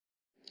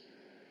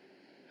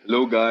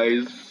Hello,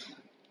 guys.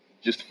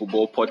 Just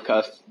Football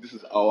Podcast. This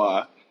is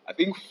our, I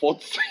think,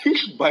 fourth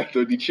bite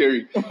of the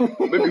cherry.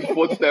 Maybe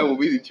fourth time will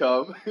be the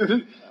charm.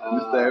 This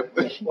time.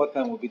 Fourth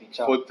time will be the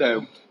charm. Fourth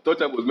time. Third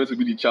time was meant to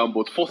be the charm,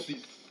 but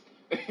forces.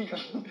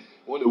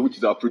 One of which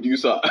is our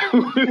producer.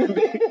 Right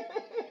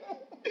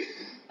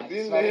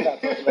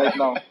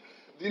now.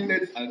 And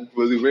it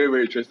was a very,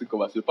 very interesting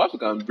conversation. Perhaps we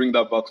can bring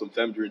that back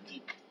sometime during the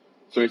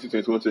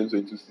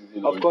 2021-2022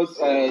 season. Of course,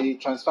 the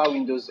transfer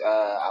windows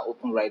are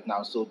open right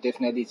now, so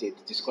definitely it's a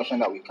discussion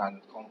that we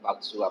can come back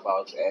to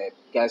about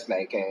guys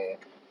like. Okay,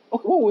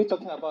 what were we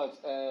talking about?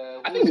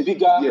 I think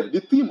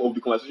the theme of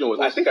the conversation was.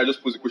 I think I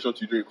just posed a question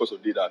to you during the course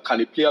of the day that can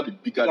a player be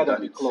bigger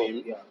than the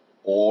team,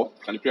 or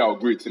can a player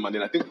outgrow a team? And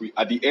then I think we,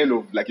 at the end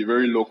of like a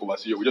very long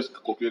conversation, we just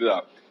concluded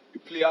that a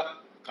player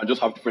can just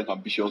have different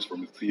ambitions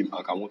from the team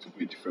and can want to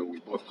play a different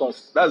way. But of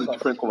course, that's a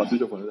different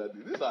conversation for another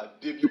day. This is our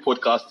debut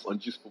podcast on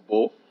Gist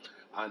Football,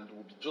 and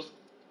we'll be just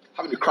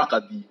having a crack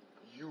at the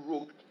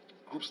Euro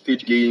group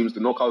stage games, the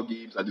knockout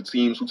games, and the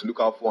teams who to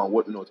look out for and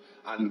whatnot.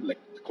 And like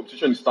the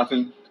competition is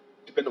starting,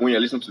 depending on when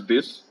you're listening to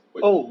this.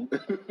 Oh,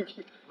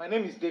 my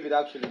name is David.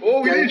 Actually,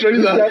 we didn't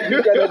introduce that.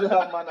 This guy doesn't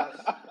have manners,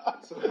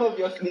 so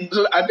obviously.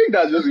 So I think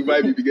that's just the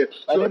vibe you get.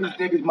 My name is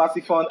David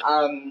Massifon,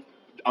 and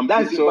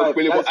that's so I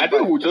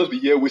think we'll just be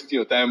here wasting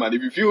your time, and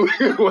if you feel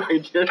we're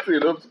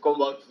interested enough to come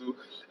back to,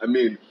 I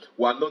mean,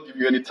 we're not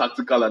giving you any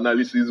tactical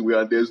analysis.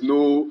 There's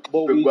no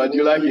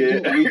Guardiola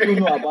here. We do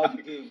know about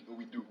the game.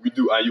 We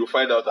do, and you'll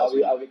find out as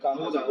we can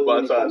hold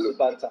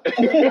banter.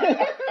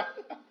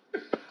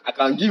 I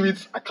can give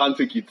it, I can't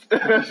take it.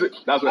 That's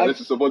why I need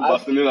to support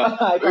Barcelona.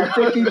 I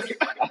can take it.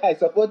 I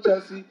support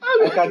Chelsea.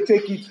 I can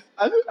take it.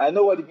 I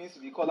know what it means to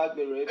be called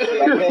Agbero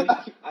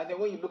FC. And then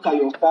when you look at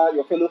your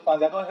fellow fans,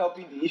 they're not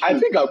helping the issue. I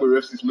think Agbero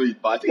FC is not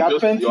it, but I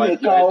think just your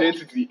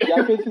identity. They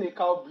are painting a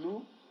cow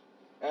blue.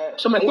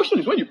 So my question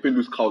is, when you paint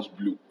those cows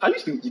blue, can you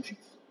still eat it?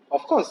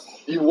 Of course.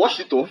 You wash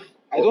it off?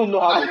 I don't know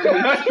how to do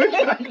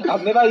it.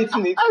 I've never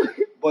eaten it,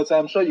 but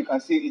I'm sure you can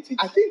still eat it.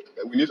 I think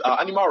we need our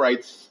animal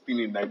rights thing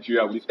in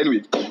Nigeria.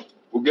 Anyway,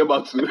 we'll get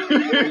back to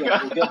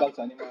we'll get back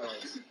to animal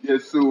rights.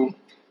 Yes, so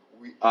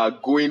we are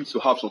going to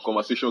have some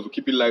conversations. We'll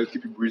keep it live,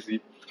 keep it breezy,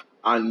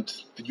 and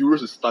the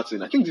Euros is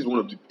starting. I think this is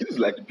it is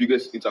like the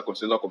biggest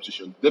intercontinental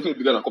competition. Definitely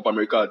bigger than Copa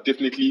America.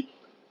 Definitely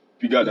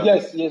bigger than.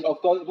 Yes, of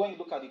course. When you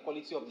look at the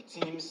quality of the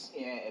teams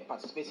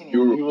participating in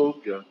Euro,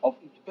 of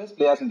the best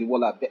players in the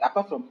world,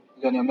 apart from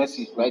Lionel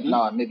Messi right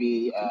now, and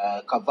maybe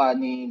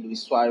Cavani,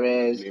 Luis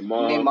Suarez,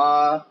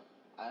 Neymar,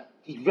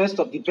 the rest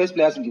of the best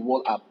players in the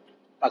world are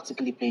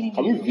practically playing in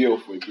Can Euro. you veer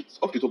for a bit,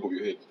 off the top of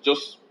your head,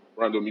 just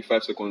randomly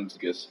 5 seconds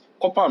guess?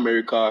 Copa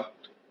America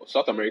or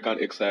South American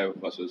XI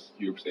versus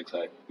Europe's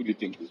XI. Who do you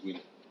think is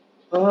winning?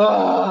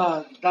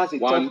 That's a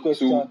tough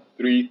question. 1, 2,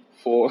 3,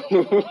 4,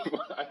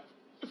 5.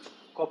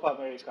 Copa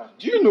America.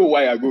 Do you know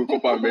why I go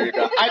Copa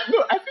America? I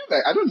feel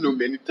like I don't know,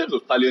 man. In terms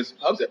of talents,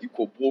 perhaps they're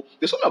equal. But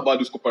there's something about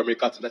those Copa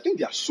America teams. I think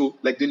they are so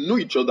like they know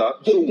each other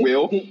so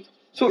well.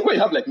 So when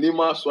you have like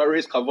Neymar,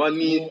 Suarez,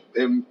 Cavani,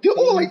 they're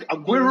all like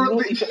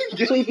Aguero.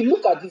 So if you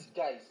look at these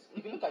guys,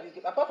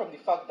 apart from the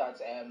fact that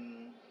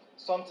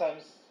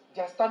sometimes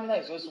their stamina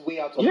is just way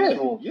out of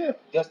control. Yeah.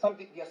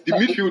 The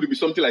midfield will be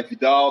something like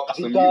Vidal,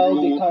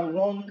 Casemiro. They can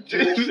run,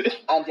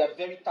 and they are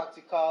very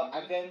tactical.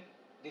 And then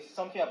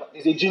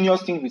there's a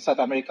genius thing with South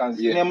Americans.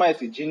 Yeah. Neymar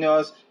is a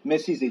genius.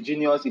 Messi is a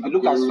genius. If you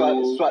look at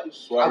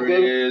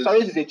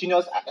Suarez is a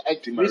genius.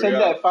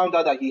 Recently, I found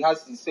out that he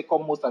has the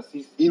second most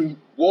assists in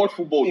world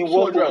football.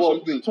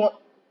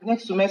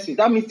 Next to Messi.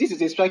 That means this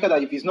is a striker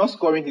that if he's not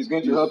scoring, he's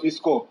going to help you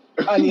score.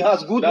 And he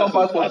has good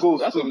numbers for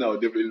goals. That's something I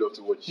would definitely love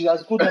to watch. He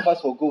has good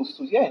numbers for goals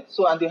too. Yeah.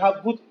 So and they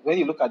have good. When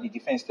you look at the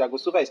defense, Thiago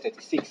Silva is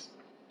 36.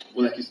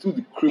 But like he's still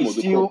the cream of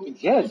the crop.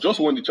 Yes. He just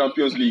won the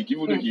Champions League,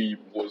 even though he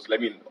was.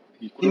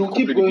 He will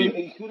keep going.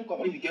 He couldn't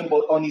complete the game,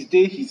 but on his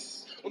day,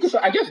 he's okay. So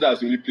I guess that's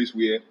the only place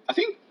where I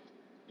think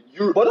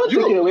But don't take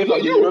it away from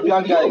the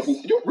European guys.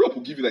 Europe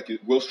will give you like a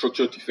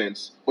well-structured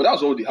defense, but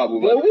that's all they have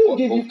over. They will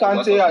give you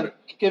Kante and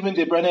Kevin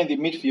De Bruyne in the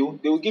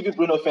midfield. They will give you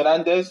Bruno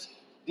Fernandes.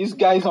 These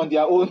guys on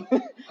their own.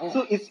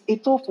 So it's a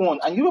tough one.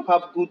 And Europe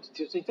have good.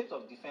 So in terms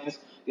of defense,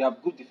 they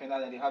have good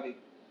defenders and they have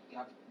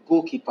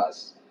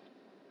goalkeepers.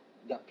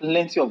 There are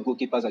plenty of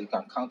goalkeepers that you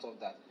can count on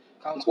that.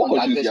 What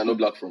countries is Yano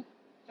Black from?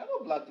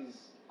 Yano Black is.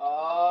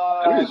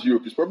 I know it's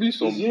Europe. It's probably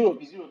some. It's Europe.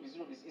 It's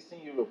Eastern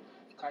Europe.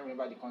 I can't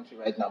remember the country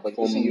right now, but it's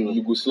Eastern Europe.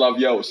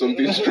 Yugoslavia or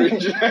something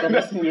strange. From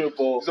Eastern Europe.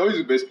 It's always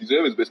the best. It's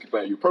always the best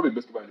keeper. You're probably the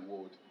best keeper in the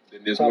world.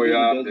 Then there's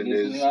Moya. Then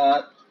there's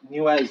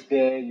Neuer is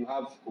there. You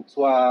have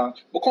Courtois.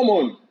 But come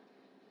on,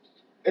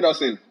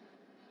 Ederson.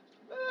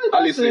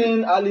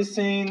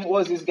 Alisson.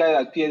 What's this guy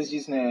at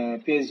PSG?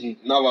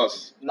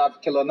 Navas.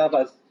 Keylor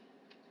Navas.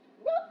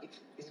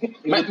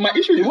 My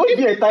issue is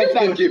if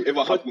that game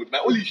ever happened, my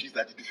only issue is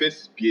that the defense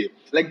is bare.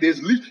 Like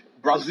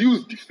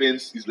Brazil's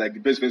defense is like the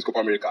best defense in Copa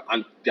America,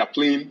 and they are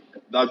playing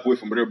that boy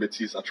from Real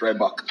Betis at right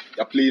back.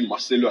 They are playing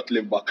Marcelo at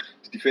left back.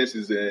 The defense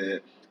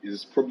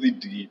is probably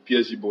the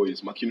PSG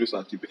boys, Marquinhos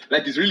and Kipe.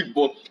 Like it's really,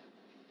 but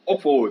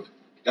up forward,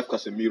 you have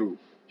Casemiro,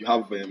 You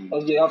have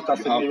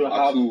Casemiro, you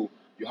have Atu,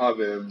 you have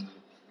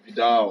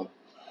Vidal.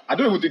 I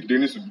don't even think they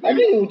need to. I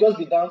think it will just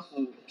be down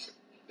to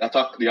the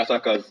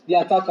attackers. The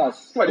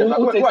attackers. Who are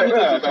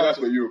attackers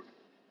for you?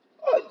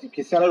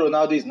 Cristiano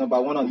Ronaldo is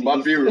number one on the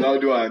list. Mbappe,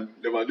 Ronaldo, and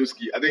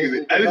Lewandowski. I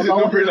think it's a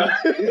no-brainer.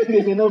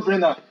 It's a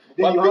no-brainer.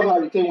 Then you have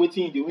Harry Kane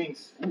waiting in the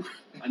wings. Oof.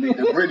 And then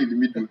De Bruyne in the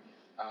middle.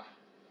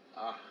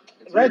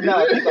 Right now,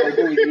 I think I'll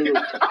go with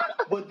Europe.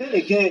 But then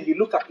again, you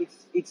look at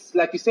it's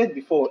like you said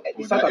before.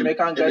 The South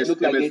American guys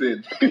look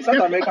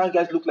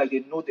like they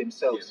know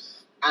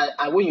themselves. Yes.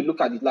 And when you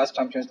look at the last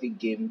Champions League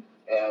game,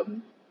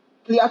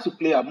 player to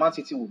player, Man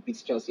City will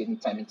beat Chelsea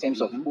anytime in terms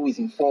of who is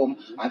in form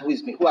and who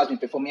has been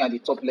performing at the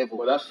top level.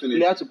 But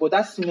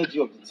that synergy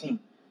of the team,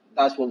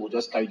 that's what will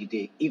just carry the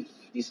day if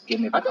this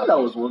game. I think that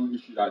was one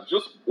issue that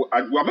we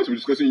are meant to be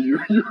discussing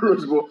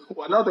Euros, but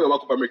we're now talking about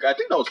Copa America. I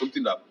think that was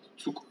something that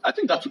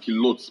took a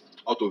lot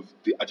out of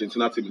the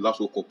Argentina team in the last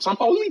World Cup.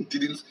 Sampaoli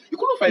didn't. He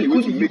couldn't find a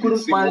way to make it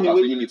sing as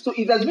a unit. So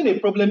it has been a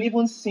problem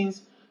even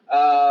since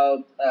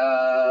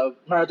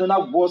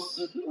Maradona was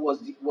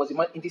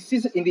in the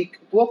season in the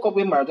World Cup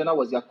when Maradona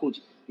was their coach.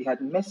 They had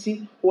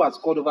Messi, who had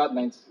scored over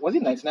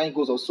 99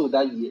 goals or so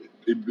that year.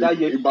 They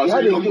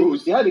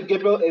had a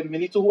Gabriel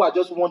Milito, who had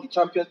just won the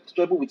Champions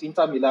treble with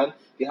Inter Milan.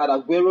 They had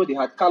Aguero. They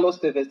had Carlos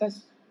Tevez.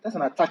 That's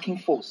an attacking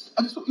force.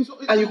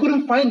 And you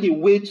couldn't find a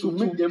way to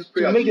make them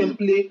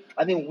play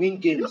and then win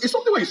games. It's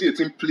something where you see a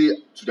team play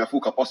to their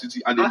full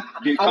capacity and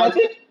they can't.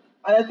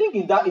 I think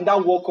in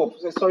that World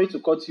Cup, sorry to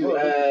cut you,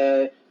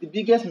 the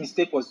biggest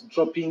mistake was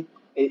dropping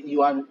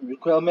Johan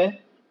Riquelme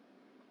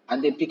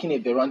and then picking a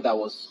Varane that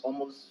was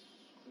almost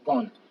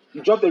gone.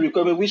 You dropped the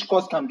Riquelme, which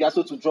caused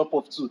Cambiaso to drop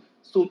off too.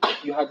 So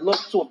you had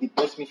lost two of the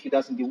best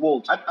midfielders in the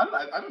world. I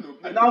don't know.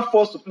 You're now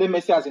forced to play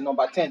Messi as a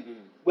number 10.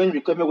 When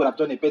Riquelme would have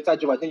done a better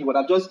job, and then you would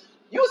have just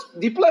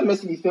deployed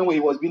Messi in the same way he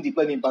was being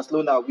deployed in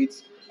Barcelona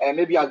with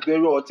maybe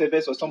Aguero or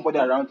Tevez or somebody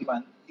around him,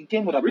 and the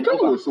game would have been over.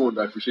 Riquelme was so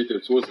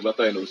underappreciated towards the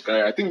latter end of his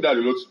career. I think that had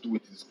a lot to do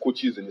with his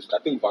coaches and I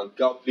think Van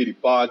Gaal played a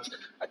part.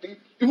 I think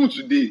even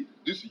today,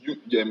 this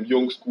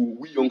young school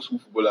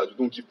footballers, we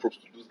don't give props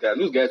to those guys.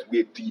 Those guys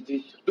were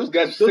deep. Those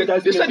guys set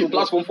the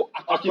platform for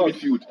attacking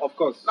midfield. Of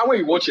course. Now when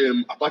you watch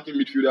attacking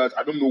midfielders,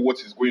 I don't know what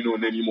is going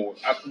on anymore.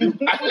 I feel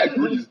like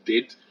Bruno is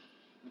dead.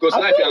 Because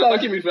now if you're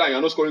attacking midfielder and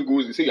you're not scoring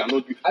goals, they say you're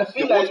not. I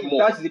feel like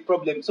that's the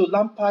problem. So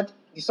Lampard,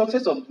 the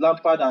success of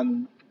Lampard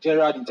and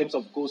Gerrard in terms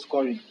of goal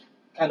scoring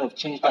kind of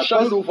changed that.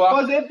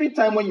 Because every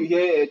time when you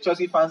hear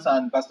Chelsea fans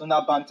and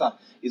Barcelona banter,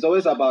 it's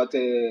always about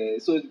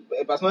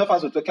Barcelona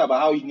fans will talk about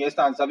how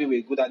Iniesta and Xavi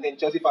were good, and then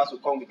Chelsea fans will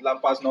come with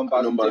Lampard's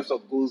numbers in terms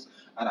of goals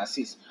and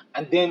assists.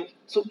 And then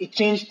so it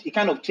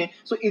kind of changed.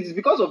 So it's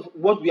because of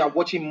what we are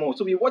watching more.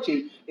 So we watch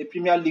a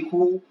Premier League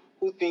who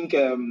think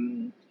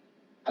an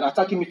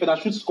attacking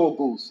midfielder should score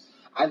goals.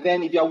 And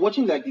then if you are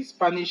watching like the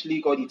Spanish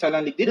league or the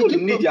Italian league, they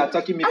don't need the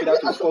attacking midfielder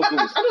to score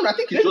goals. I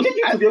think they need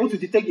you to be able to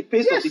detect the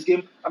pace of the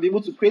game and be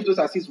able to create those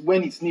assists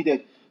when it's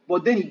needed.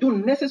 But then you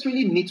don't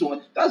necessarily need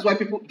to. That's why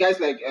guys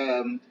like,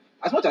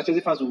 as much as Chelsea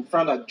fans will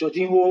frown at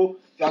Jorginho,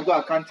 Thiago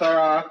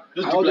Alcantara,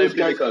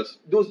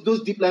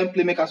 those deep line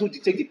playmakers who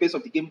detect the pace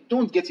of the game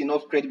don't get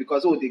enough credit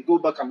because they go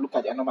back and look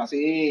at their number and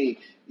say, hey,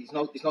 it's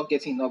not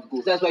getting enough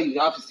goals. That's why you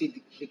have to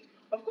see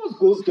of course,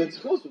 goals to get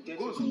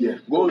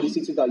the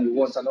city that you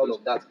want and all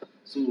of that.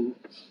 So,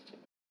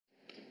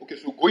 okay,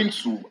 so going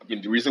to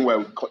the reason why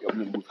we've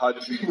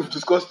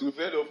discussed we've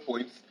had enough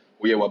points.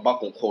 We're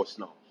back on course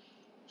now.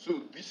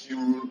 So this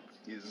Euro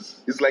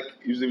is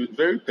a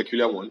very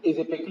peculiar one. It's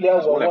a peculiar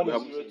one. One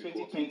is Euro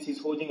 2020 is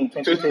holding in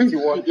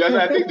 2021. Yes,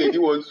 I think they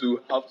didn't want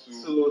to have to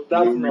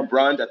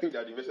rebrand. I think they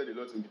had invested a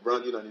lot in the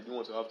branding and they didn't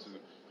want to have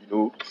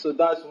to, So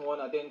that's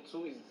one, and then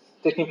two is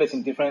taking place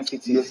in different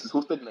cities. Yes, it's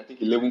hosted in I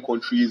think 11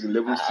 countries,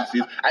 11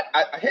 cities.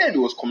 I heard it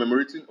was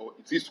commemorating, or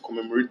it is to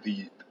commemorate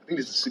I think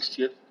this is the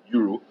 60th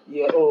Euro.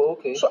 Yeah. Oh,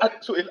 okay. So I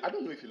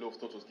don't know if a lot of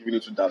thought was given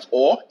into that,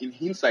 or in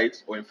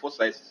hindsight, or in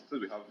foresight, since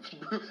we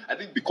have. I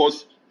think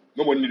because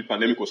nobody knew the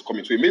pandemic was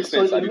coming, so it made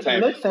sense at the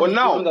time. But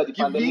now,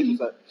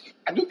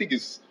 I don't think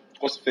it's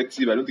cost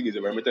effective. I don't think it's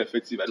environmental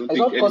effective. It's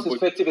not cost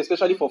effective,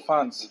 especially for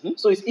fans. Mm-hmm.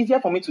 So it's easier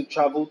for me to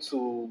travel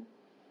to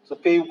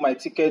pay my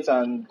tickets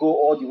and go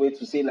all the way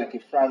to say like a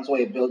France or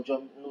a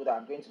Belgium, know that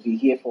I'm going to be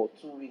here for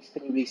 2 weeks,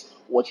 3 weeks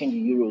watching the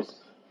Euros.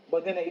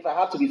 But then if I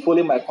have to be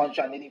following my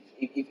country, and then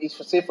if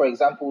say for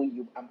example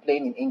I'm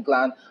playing in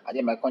England and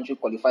then my country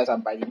qualifies,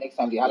 and by the next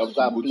time they have to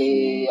go and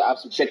play, I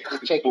have to check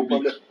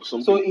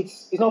so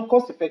it's not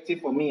cost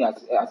effective for me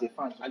as a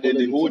fan. And then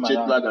the whole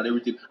jet lag and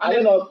everything. And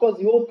then of course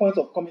the whole point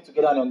of coming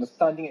together and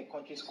understanding a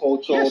country's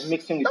culture,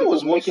 mixing with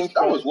people, making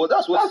friends.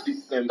 That's what the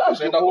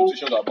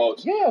competition is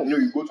about. Yeah,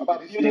 you go to about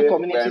building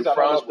communities in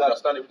France, we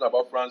understand everything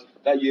about France.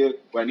 That year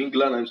we're in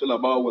England and it's all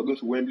about we're going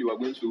to Wembley, we're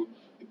going to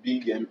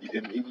big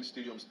English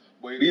stadiums,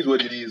 but it is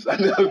what it is,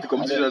 and the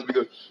competition has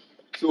begun.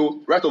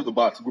 So right off the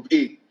bat, Group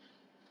A,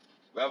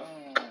 we have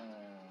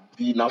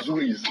the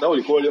Nazuris. Now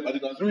they call them the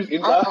Nazuris.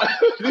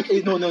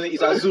 No,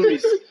 it's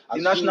Azuris.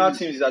 The national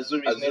team is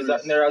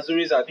Azuris.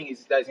 Nerazzurris, I think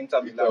that is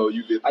Inter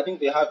Milan. I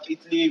think they have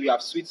Italy, we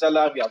have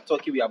Switzerland, we have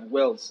Turkey, we have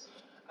Wales.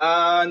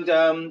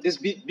 And this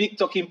big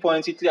talking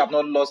points, Italy have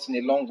not lost in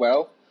a long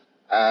while.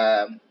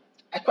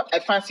 I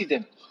fancy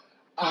them.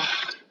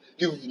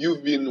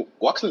 You've been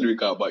waxing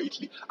lyrical about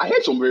Italy. I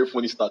heard some very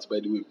funny stats, by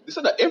the way. They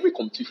said that every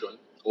competition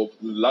of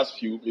the last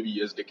few, maybe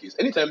years, decades,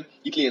 anytime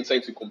Italy enter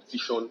into a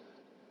competition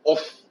of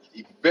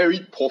a very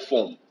poor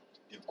form,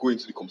 they go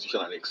into the competition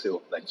and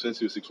excel, like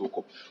 2006 World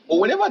Cup. But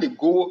whenever they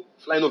go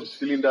flying off the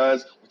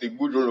cylinders with a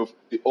good run of,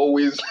 they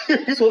always,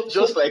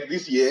 like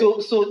this year.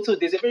 So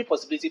there's a very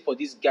possibility for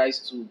these guys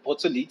to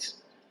bottle it,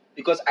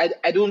 because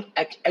I don't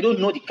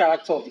know the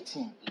character of the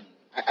team.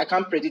 I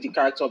can't predict the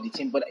character of the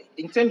team, but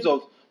in terms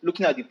of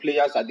looking at the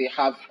players that they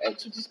have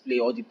to display,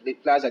 or the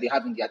players that they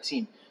have in their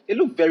team, they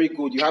look very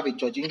good. You have a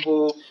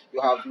Jorginho, you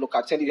have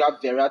Locatelli, you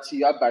have Verratti,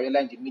 you have Barella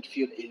in the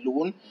midfield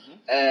alone.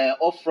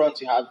 Up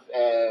front, you have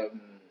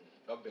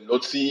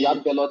Belotti,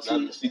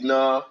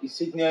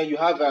 Insigne, you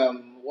have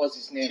what's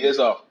his name?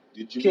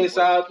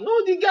 Chiesa.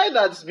 No, the guy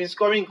that's been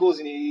scoring goals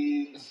in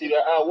the Serie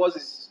A. What's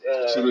his?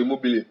 Ciro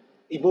Immobile.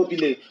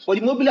 But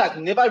Immobile has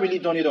never really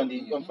done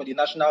it for the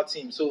national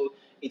team, so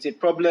it's a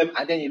problem.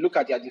 And then you look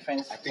at their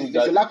defense. I think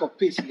there's a lack of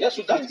pace. So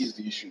that is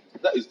the issue.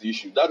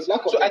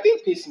 I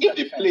think if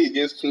they play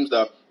against teams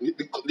that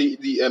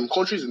the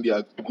countries in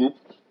their group,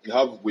 you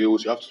have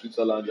Wales, you have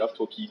Switzerland, you have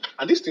Turkey,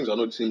 and these teams are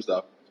not the teams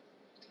that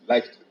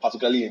like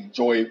particularly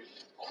enjoy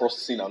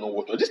crossing and all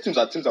whatnot. These teams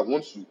are teams that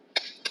want to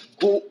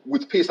go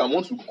with pace and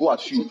want to go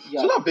at you.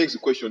 Yeah. So that begs the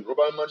question: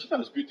 Robert Manchester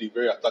has built a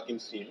very attacking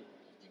team.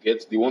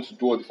 They want to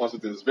do all the fancy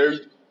things. It's very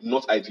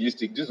not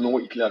idealistic. This is not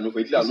what Italy are known for.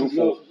 Italy are known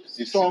for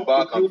they sit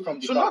back.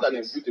 So now that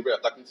they've built a very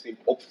attacking team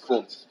up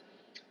front,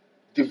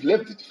 they've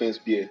left the defense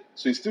bare.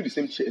 So it's still the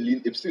same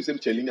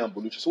Chiellini and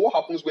Bonucci. So what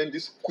happens when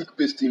these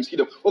quick-paced teams hit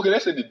them? Okay,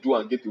 let's say they do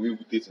and get away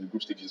with it in the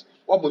group stages.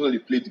 What happens when they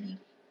play the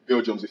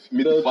Belgians? They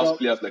meet the fast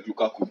players like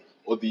Lukaku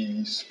or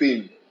the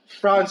Spain.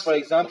 France, for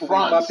example,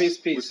 Mbappe's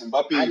pace. And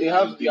they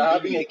are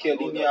having a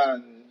Chiellini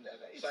and...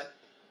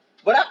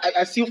 But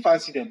I still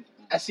fancy them.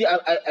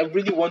 I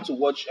really want to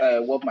watch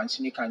what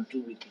Mancini can do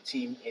with the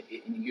team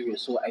in Euro.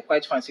 So I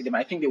quite fancy them.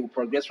 I think they will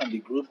progress from the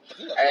group.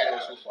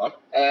 So far.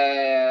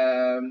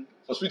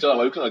 For Switzerland,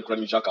 we're looking at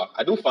Granit Xhaka.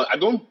 I don't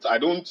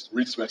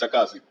rate Granit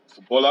Xhaka as a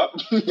footballer.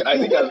 I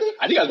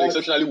think I'm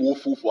exceptionally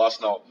woeful for us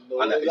now,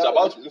 and it's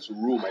about to move to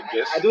Rome, I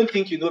guess. I don't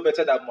think you know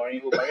better than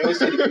Mourinho. Mourinho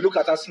said, if you look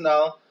at us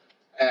now,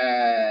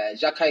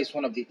 Xhaka is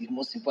one of the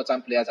most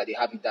important players that they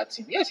have in that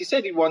team. Yes, he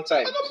said it one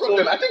time. No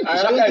problem. I think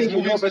Xhaka is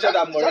moving better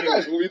than Mourinho. Xhaka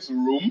is moving to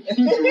Rome,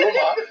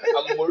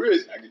 and Mourinho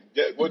is.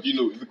 What do you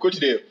know? He's the coach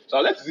there. So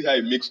let's see how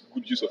he makes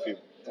good use of him.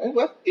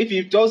 Well, if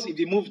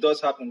the move does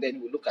happen,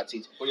 then we'll look at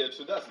it. Oh yeah,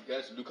 so that's the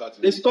guys to look at.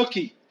 There's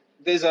Turkey.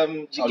 There's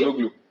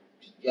Çalhanoğlu.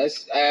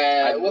 Yes.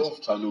 I love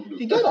Çalhanoğlu.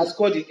 The guy that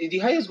scored the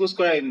highest goal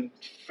scorer in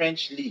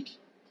French league.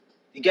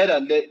 The guy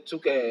that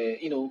took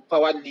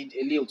power lead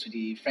Lille to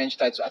the French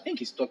title. I think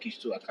he's Turkish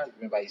too. I can't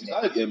remember his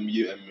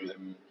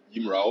name.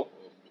 Yilmaz.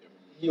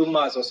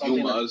 Yilmaz or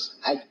something. Yilmaz.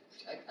 I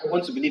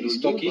want to believe he's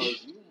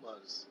Turkish.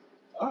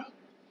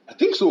 I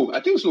think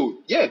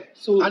so. Yeah.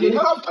 So they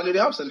have Sandy, they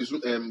have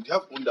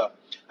Onda,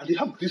 and they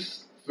have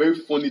this very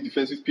funny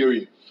defensive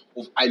pairing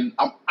of I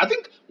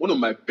think one of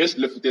my best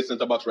left-footed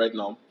centre backs right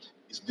now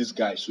is this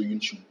guy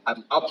Soyuncu.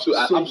 I'm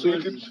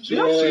absolutely they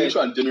have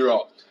Soyuncu and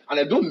General, and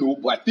I don't know,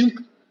 but I think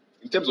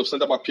in terms of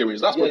centre back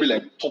pairings, that's probably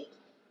like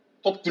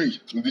top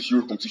 3 in this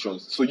Euro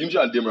competitions.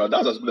 Soyuncu and Demiral,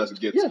 that's as good as it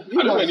gets. Yeah,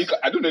 I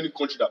don't know any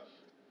country that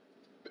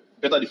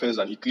better defense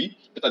than Italy,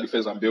 better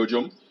defense than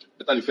Belgium,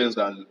 better defense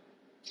than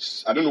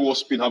I don't know what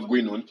Spain have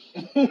going on.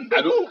 I think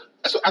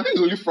it's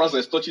only France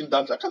that's touching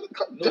that.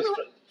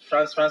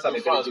 France have a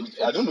very good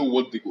defense. I don't know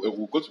what they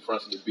will go to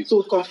France in a bit.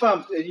 So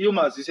confirmed,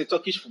 Yilmaz is a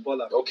Turkish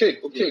footballer. Okay.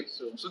 Yeah,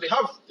 so they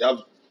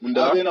have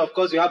Munda. And then of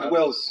course you have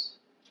Wales.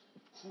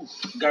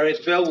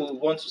 Gareth Bale will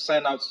want to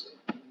sign out.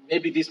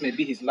 Maybe this may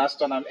be his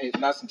last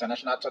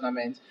international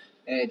tournament.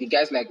 The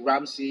guys like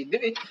Ramsey,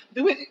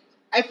 the way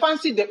I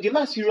fancied them. The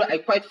last Euro, I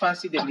quite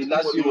fancied them. The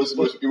last Euro,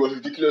 it was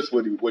ridiculous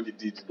what they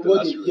did.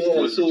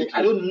 So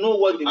I don't know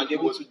what they will be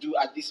able to do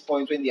at this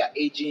point when they are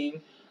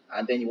aging,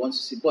 and then you want to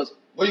see. But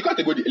you can't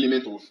take away the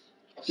element of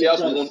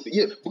players who want.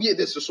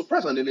 There's a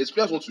surprise, and then there's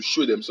players who want to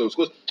show themselves.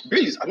 Because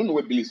Bale I don't know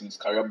where Bale is in his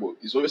career, but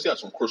he's obviously at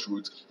some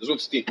crossroads. He's going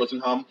to stay in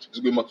Tottenham.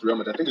 He's going back to Real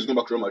Madrid. I think he's going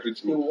back to Real Madrid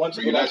to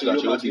reunite to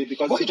Real Madrid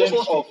because he just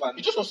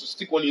wants to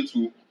stick one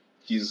into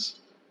his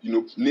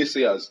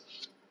naysayers.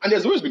 And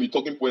there's always been a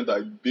talking point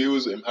that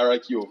Bale's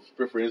hierarchy of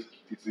preference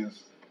is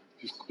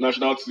his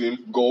national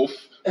team, golf,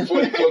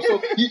 before the club.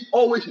 So he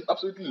always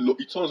absolutely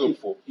he turns up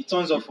for. He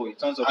turns up for.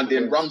 And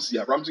then Ramsey,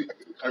 I think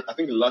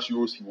in the last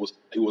Euros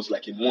he was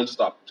like a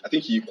monster. I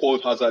think he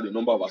called Hazard a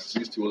number of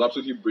assists. He was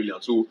absolutely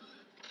brilliant. So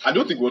I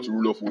don't think we want to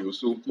rule off Wales.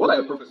 So what are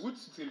your preferences?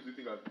 Which teams do you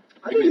think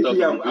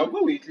are? I'll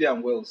go with Italy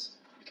and Wales.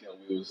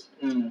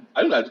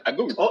 I don't know. I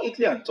go with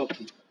Italy and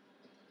Turkey.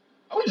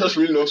 I would just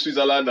really love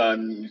Switzerland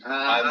and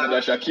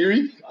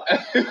Shaqiri.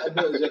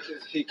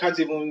 He can't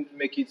even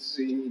make it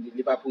in the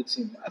Liverpool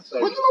team.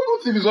 Sorry. But the Liverpool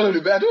team is one of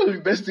the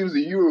best teams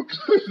in Europe.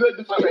 It's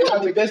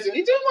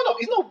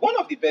not one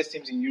of the best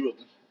teams in Europe.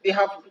 They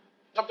have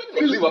I'm talking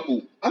about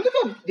Liverpool.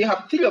 They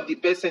have 3 of the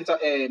best center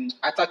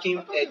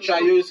attacking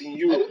trios in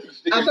Europe.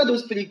 After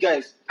those 3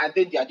 guys, and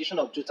then the addition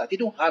of Jota, they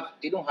don't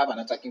have an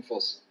attacking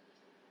force.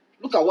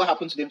 Look at what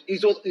happened to them.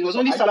 It was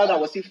only Salah that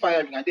was still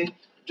firing, and then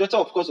Jota,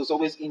 of course, was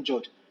always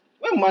injured.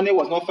 When Mane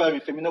was not firing,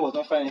 Firmino was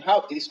not firing,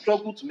 how they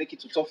struggled to make it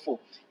to top 4.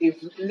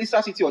 If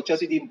Leicester City or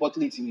Chelsea didn't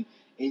bottle it in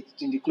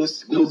the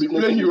close, they'll be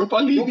playing Europa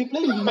League. They'll be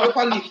playing in Europa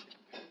League.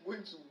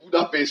 Going to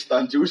Budapest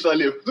and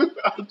Jerusalem.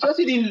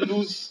 Chelsea didn't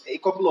lose a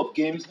couple of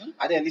games,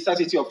 and then Leicester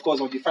City, of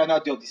course, on the final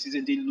day of the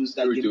season, didn't lose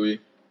that game.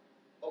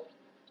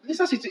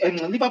 Leicester City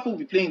and Liverpool will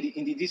be playing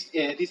this.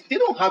 They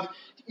don't have.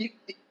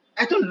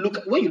 I don't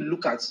look when you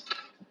look at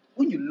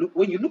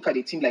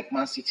a team like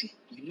Man City.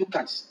 You look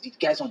at the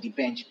guys on the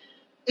bench.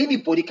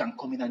 Anybody can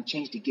come in and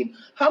change the game.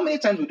 How many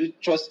times would you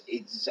trust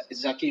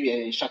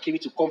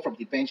Shaqiri to come from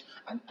the bench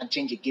and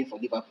change a game for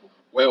Liverpool?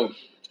 Well,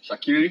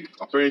 Shaqiri,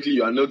 apparently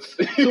you are not.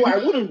 So I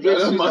wouldn't be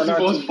a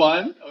massive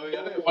fan.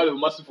 You're not a fan of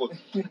massive fan.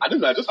 I don't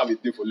know. I just have a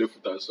thing for left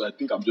footers, so I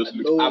think I'm just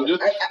looking. I'm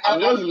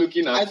just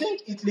looking at. I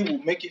think Italy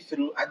will make it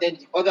through, and then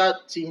the other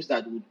teams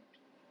that would.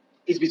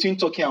 It's between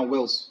Turkey and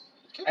Wales.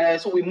 Okay.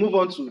 So we move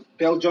on to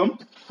Belgium.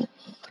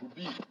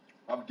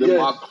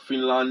 Denmark,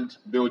 Finland,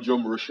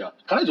 Belgium, Russia.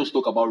 Can I just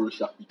talk about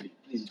Russia quickly?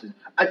 Please do.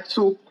 I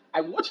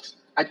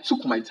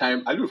took my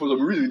time. I don't know, for some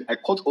reason, I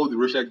caught all the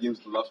Russia games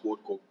in the last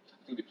World Cup.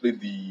 I think they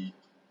played the,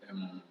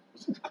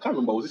 I can't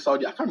remember, was it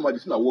Saudi? I can't remember, the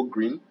team that wore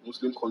green,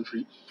 Muslim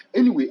country.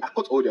 Anyway, I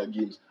caught all their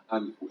games.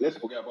 And let's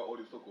forget about all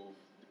the talk of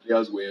the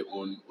players were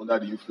under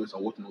the influence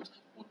and whatnot.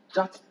 But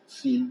that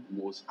team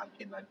was an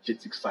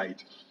energetic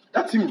side.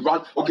 That team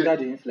ran... Okay. Under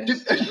the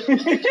influence.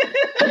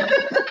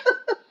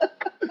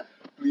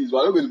 Please,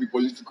 we're not going to be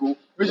political.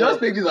 We just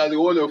take this as a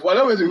one-off. We're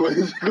not going to be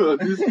political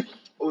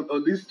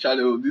on this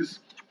channel, on this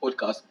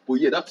podcast. But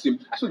yeah, that team.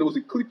 Actually, there was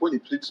a clip when they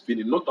played Spain,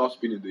 in knockout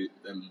Spain in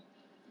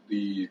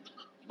the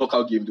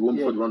knockout game, the one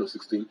before the round of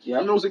 16. Yeah.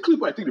 And there was a clip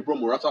where I think they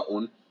brought Morata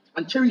on,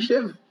 and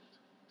Cheryshev,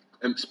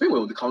 Spain were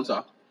on the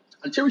counter,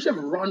 and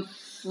Cheryshev ran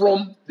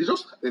from they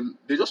just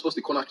lost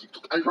the corner kick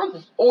and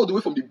ran all the way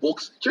from the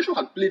box. Cheryshev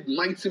had played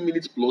 90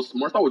 minutes plus.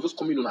 Morata was just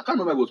coming on. I can't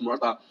remember if it was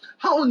Morata.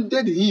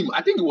 Hounded him.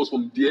 I think it was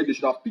from there. They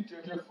should have picked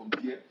Cheryshev from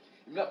there.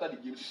 Even after the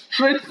game,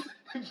 straight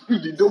to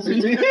the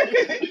doping.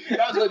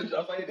 That's where they should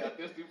have started their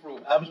testing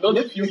from. Not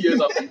a few years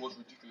after, it was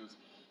ridiculous.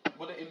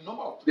 But a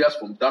number of players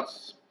from that,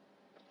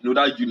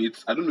 that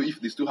unit. I don't know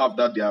if they still have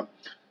that. They have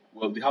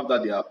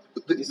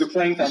the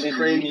strength and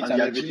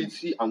the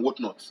agility and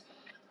whatnot.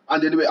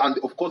 And then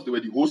of course they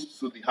were the hosts,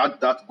 so they had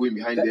that going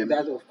behind them.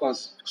 That of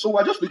course. So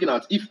we're just looking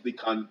at if they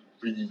can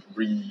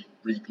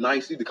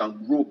reignite, if they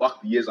can grow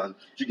back the years and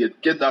you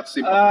get that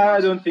same. I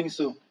don't think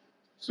so.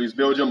 So it's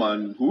Belgium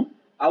and who?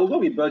 I will go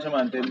with Belgium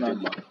and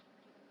Denmark.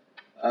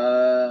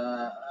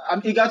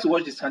 I'm eager to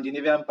watch the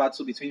Scandinavian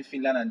battle between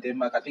Finland and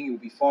Denmark. I think it will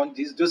be fun.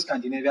 Those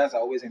Scandinavians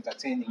are always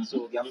entertaining,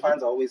 so their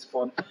fans are always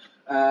fun.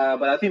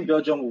 But I think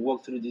Belgium will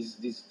walk through this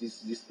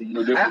thing.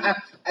 No,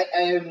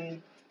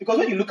 because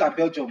when you look at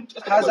Belgium,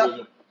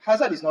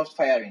 Hazard is not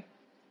firing.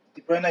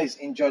 De Bruyne is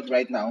injured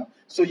right now,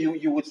 so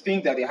you would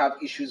think that they have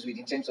issues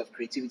in terms of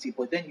creativity.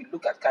 But then you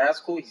look at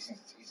Carrasco; he's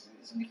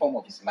in the form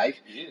of his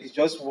life. He's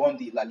just won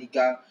the La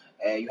Liga.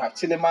 You have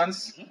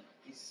Tielemans.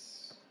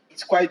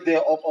 It's quite there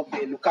up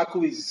there.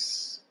 Lukaku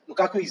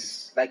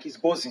is like he's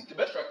buzzing. The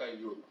best striker in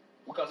Europe.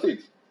 We can say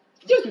it.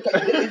 Yes, we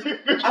can.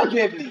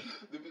 Arguably.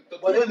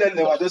 But don't let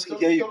Lewandowski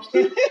hear you.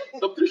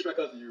 Top 3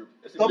 strikers in Europe.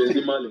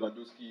 Benzema,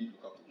 Lewandowski,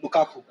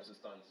 Lukaku. As it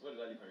stands. What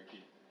did I leave Harry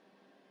Kane?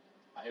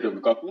 Ahead of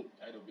Lukaku?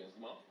 Ahead of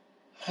Benzema?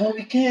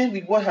 Harry Kane,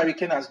 with what Harry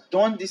Kane has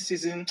done this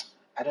season,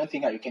 I don't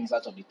think Harry Kane is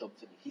out of the top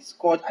 3. He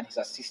scored and he's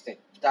assisted.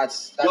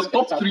 That's your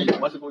top 3.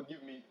 Possible,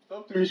 give me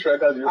top 3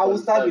 strikers. I will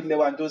start with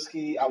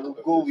Lewandowski. I will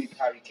go with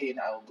Harry Kane.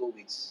 I will go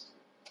with.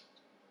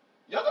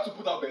 You have to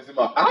put out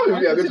Benzema.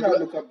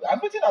 I'm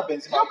putting out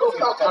Benzema. You're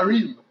putting out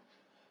Karim.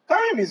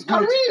 Karim is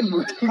good.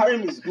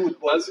 Karim is good,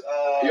 but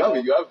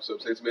you have some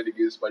sentiment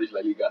against Spanish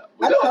La Liga.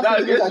 I don't have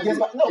sentiment against.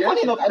 No,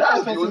 funny enough, I don't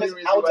have sentiments.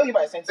 I will tell you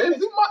my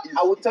sentiment.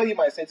 I will tell you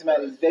my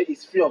sentiment.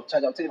 It's free of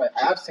charge. I'll tell you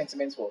I have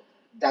sentiments for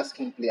dark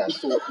skin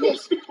players. So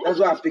yes, that's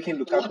why I'm picking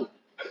Lukaku.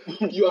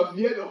 You have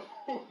heard of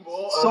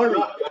football. Sorry,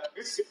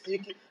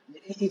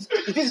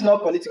 it is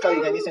not political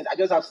in any sense. I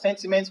just have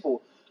sentiments for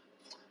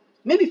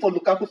maybe for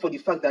Lukaku for the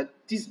fact that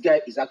this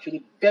guy is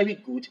actually very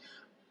good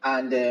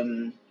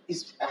and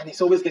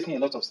he's always getting a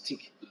lot of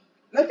stick.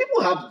 Like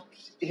people have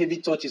heavy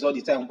touches all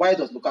the time. Why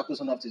does Lukaku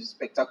not have to be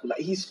spectacular?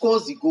 He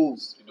scores the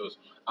goals. He does,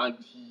 and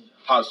he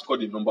has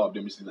scored a number of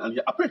them this season. And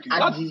he apparently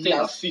had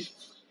 10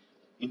 assists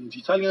in the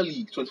Italian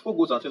league. 24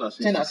 goals and 10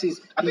 assists. 10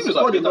 assists. I think he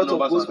scored a lot of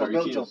goals for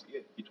Belgium.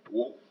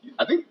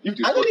 I think if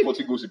they scored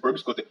 40 goals, he probably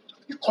scored it.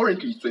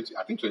 Currently, he's 20.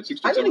 I think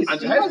 26, 27, and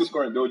the highest goal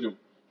scorer in Belgium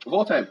of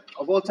all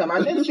time.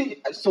 And then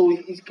so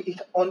he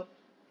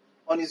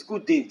on his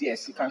good day,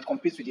 yes, he can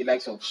compete with the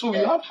likes of. So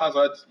you have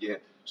Hazard,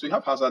 So you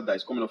have Hazard that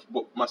is coming off.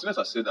 But Martinez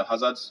has said that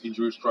Hazard's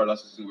injuries throughout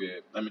last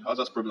season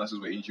Hazard's problems last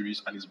season were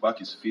injuries, and his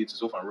back is fit,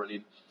 he's off and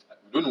running.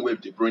 We don't know where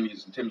De Bruyne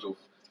is in terms of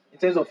in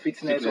terms of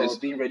fitness or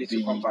being ready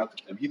to come back.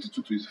 Hit it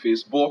to his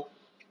face. But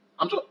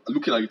I'm just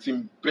looking at the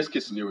team, best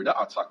case scenario,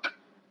 that attack.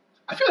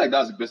 I feel like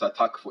that's the best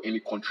attack for any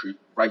country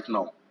right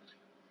now.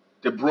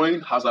 De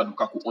Bruyne, Hazard,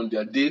 Lukaku on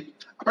their day.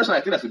 Personally,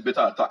 I think that's a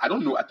better attack. I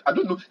don't know.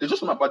 There's just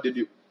something about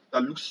Dede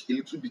that looks a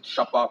little bit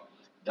sharper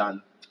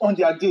than on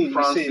their day.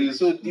 Francis,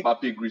 so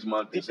Mbappe,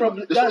 Griezmann. There's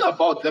something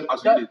about them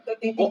as well.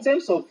 In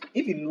terms of,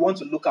 if you want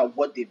to look at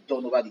what they've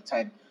done over the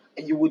time,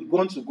 and you would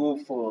want to go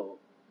for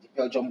the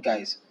Belgium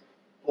guys.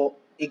 But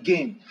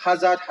again,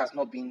 Hazard has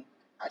not been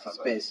at his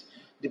best.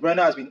 De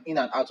Bruyne has been in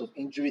and out of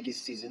injury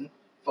this season.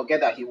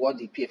 Forget that he won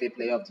the PFA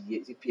Player of the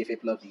Year,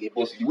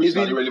 which is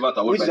an irrelevant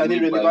award. Which is an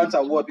irrelevant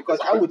award because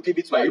I would give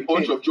it to a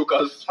bunch of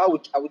jokers. I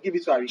would give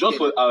it to Harry Kane. Just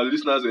for our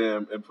listeners,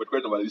 for the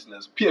credit of our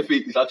listeners,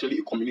 PFA is actually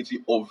a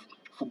community of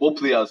football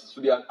players.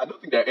 So I don't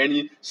think there are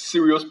any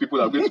serious people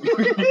that are going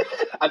to be.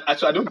 And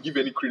actually, I don't give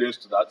any credence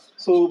to that.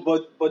 So,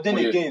 but then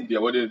again,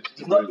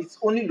 it's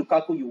only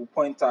Lukaku you will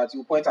point at.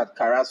 You point at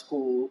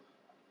Carrasco.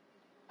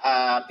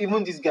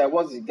 Even this guy,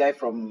 what's the guy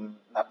from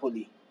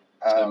Napoli?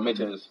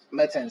 Mertens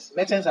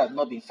has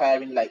not been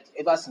firing like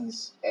ever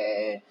since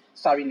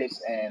Sarri left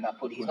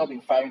Napoli. He's not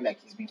been firing like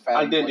he's been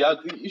firing. And then there are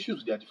the issues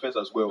with their defense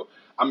as well.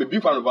 I'm a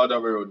big fan of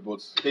Alderweireld,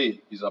 but hey,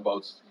 he's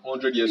about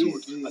 100 years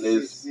old. And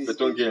there's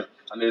Vertonghen,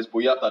 and there's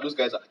Boyata. Those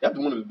guys they have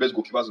one of the best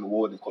goalkeepers in the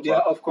world in Qatar.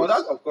 Yeah, of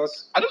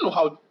course. I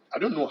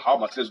don't know how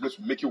Martinez is going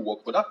to make it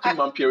work, but that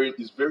three-man pairing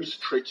is very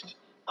stretched,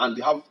 and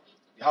they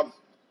have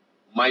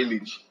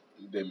mileage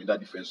them in that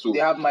defense. So they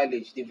have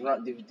mileage.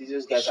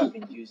 These guys have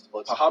been used,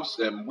 but perhaps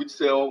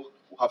Witsel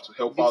will have to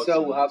help out.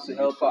 Witsel will have to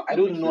help out. I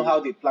don't know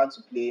how they plan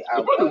to play.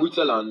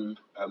 Witsel and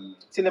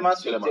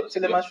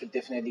Tielemans should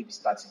definitely be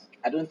starting.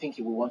 I don't think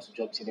he will want to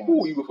drop Tielemans. Who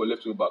will you go for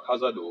left wing back?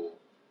 Hazard or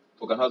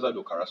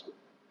Carrasco?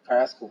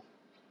 Carrasco.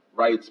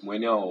 Right,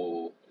 Moenia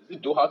or is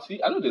it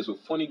Doherty? I know there's a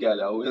funny guy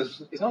that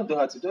always. It's not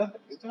Doherty.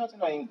 Is Doherty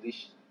not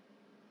English?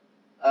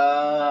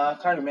 I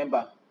can't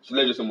remember. So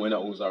let's just say Moenia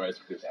owns that right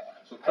place.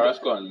 So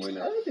Carrasco and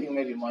Moenia. I don't think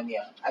maybe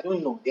Moenia. I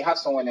don't know. They have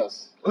someone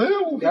else.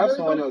 They have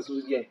someone else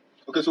who's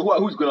Okay, so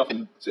who's going off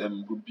in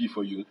Group B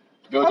for you?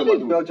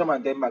 Belgium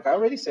and Denmark. I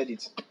already said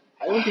it.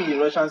 I don't think the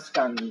Russians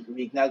can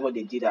reignite what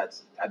they did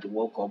at the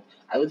World Cup.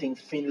 I don't think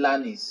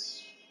Finland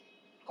is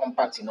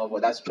compact enough,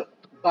 but that's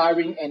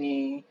barring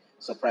any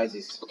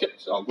surprises. Okay,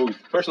 so I'll go with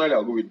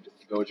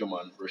Belgium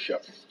and Russia.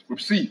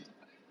 Group C.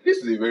 This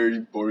is a very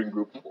boring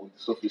group on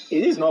the surface.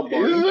 It is not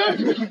boring.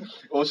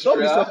 Austria, don't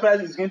be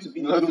surprised it's going to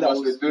be the group that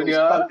will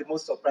spark the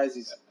most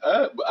surprises.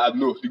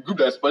 No, the group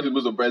that sparked the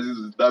most surprises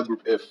is that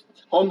group F.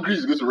 Hungary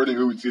is going to run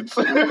away with it.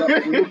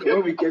 Look,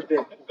 when we get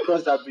there, we'll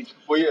cross that bridge.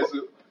 But yeah,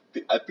 so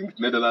I think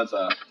Netherlands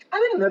are...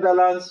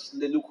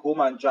 they look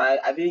home and dry.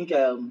 I think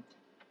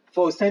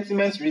for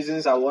sentiment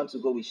reasons, I want to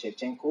go with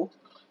Shevchenko.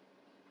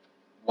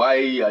 Why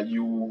are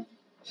you...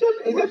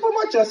 He's a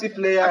former Chelsea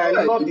player.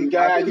 I love the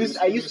guy.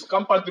 I used to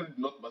campaign through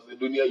North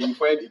Macedonia. You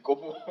find a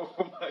couple of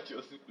former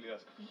Chelsea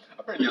players.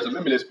 Apparently, there's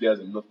some MLS players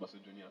in North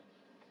Macedonia.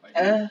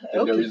 Okay.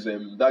 There is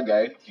that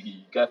guy,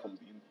 the guy from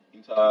the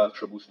Inter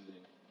treble season,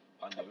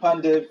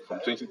 Pandev from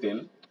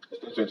 2010,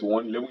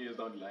 2021, 11 years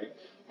down the line.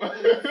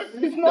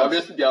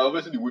 They are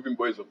obviously the whipping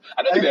boys.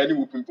 I don't think there are any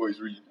whipping boys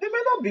really. They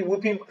may not be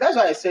whipping. That's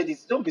why I said it.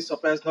 Don't be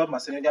surprised. North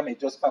Macedonia may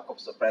just pack up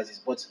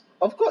surprises, but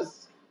of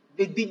course.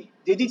 They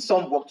did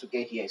some work to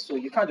get here, so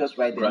you can't just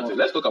write them off.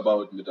 Let's talk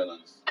about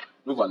Netherlands.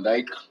 No Van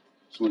Dijk.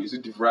 So is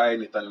it De Vrij,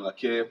 Nathaniel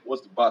Ake?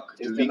 What's the back?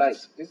 It's the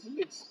light.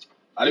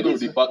 I think it was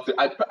the back.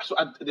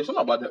 There's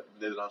something about the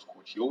Netherlands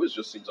coach. He always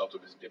just seems out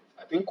of his depth.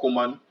 I think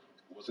Koeman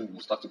wasn't the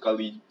most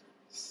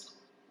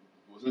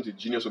wasn't the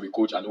genius of a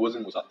coach, and he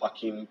wasn't the most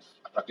attacking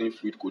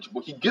fluid coach.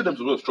 But he gave them a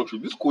lot of structure.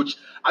 This coach,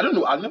 I don't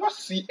know. I never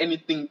see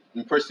anything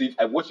impressive.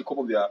 I've watched a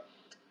couple of their.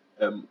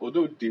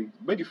 Although they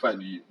made it fine in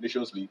the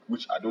Nations League,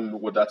 which I don't know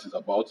what that is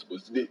about, but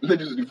they made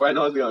it to the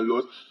finals and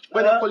lost.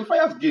 But the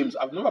qualifiers games,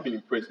 I've never been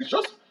impressed. It's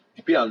just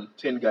Depay and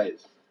 10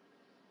 guys.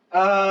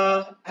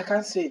 I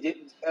can't say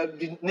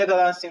the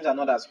Netherlands teams are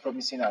not as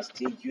promising as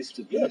they used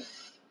to be.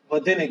 Yes.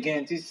 But then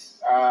again, this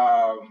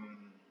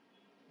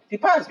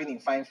Depay has been in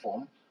fine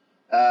form.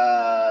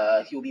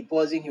 He'll be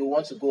buzzing. He'll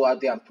want to go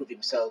out there and prove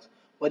himself.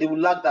 But they will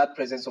lack that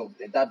presence of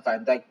that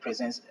Van Dijk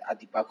presence at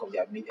the back of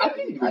their mid. I don't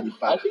know.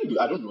 I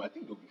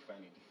think they'll be fine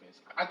in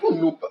defense. I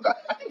don't know.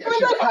 I think Van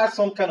Dijk has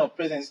some kind of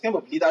presence, in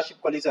terms of leadership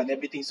qualities and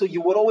everything. So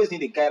you would always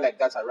need a guy like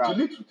that around.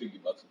 You need to take the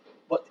battle.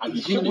 But and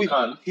he showed he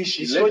can. He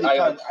showed he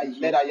can. And he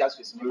led Ajax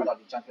to semi final of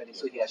the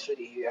Champions League.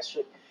 So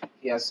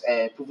he has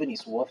proven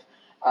his worth.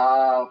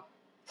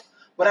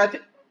 But I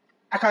think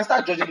I can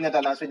start judging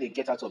Netherlands when they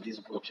get out of this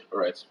group. Okay, all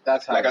right.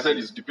 That's how like I said,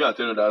 it's Depay and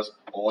Tenodas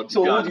or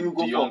Depay and who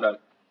do you go for?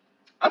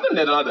 I think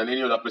Netherlands than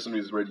any other person who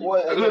is ready.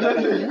 Well,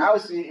 I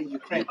would say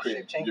Ukraine.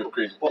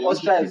 But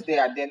Austria is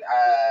there, and then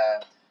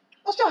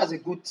Austria has a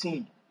good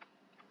team.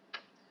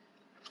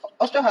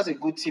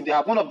 They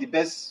have one of the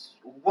best,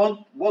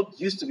 what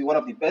used to be one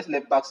of the best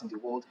left backs in the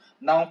world,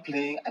 now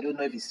playing, I don't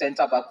know if he's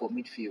centre back or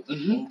midfield,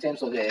 in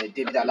terms of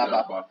David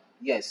Alaba.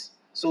 Yes.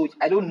 So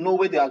I don't know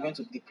where they are going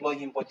to deploy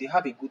him, but they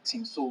have a good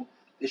team. So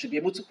they should be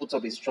able to put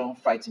up a strong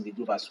fight in the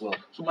group as well.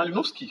 So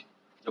Malinovsky,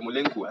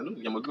 Yamolenko, I know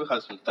Yamolenko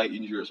has some thigh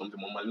injury or something,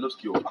 but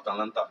Malinovsky of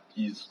Atalanta,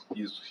 he's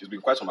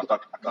been quite some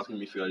attacking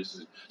midfielder this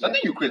season. So I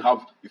think Ukraine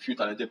have a few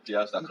talented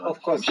players that can,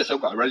 of course,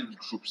 Shevchenko can rally the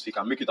troops, they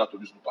can make it out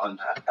of this group, and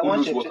I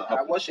want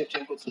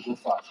Shevchenko to go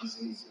far.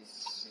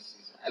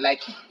 I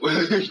like him.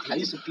 I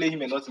used to play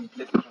him a lot in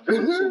PlayStation.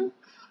 So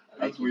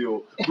I like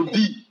him. Group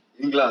D,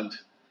 England.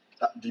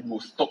 The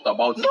most talked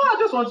about. No, I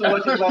just want to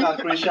watch England and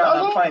Croatia, and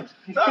I'm fine.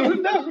 I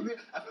feel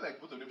like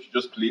both of them should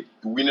just play.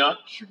 The winner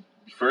should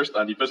be first,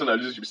 and the person that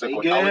loses should be second.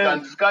 And we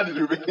can discard the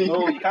remaining.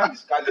 No, you can't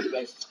discard the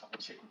best.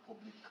 Czech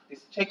Republic.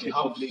 It's Czech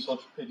Republic.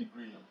 Such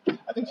pedigree.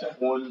 I think Czech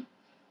won.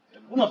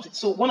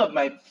 One of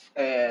my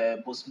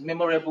most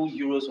memorable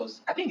Euros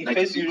was, I think, the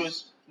 96. First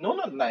Euros. No,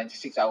 not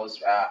 96. I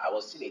was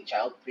still a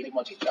child, pretty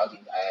much a child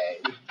in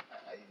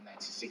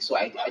 96. So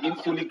I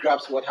didn't fully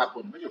grasp what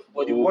happened.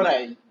 But the one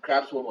I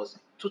grasped was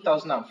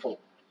 2004,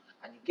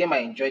 and the game I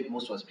enjoyed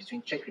most was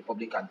between Czech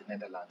Republic and the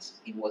Netherlands.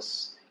 It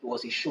was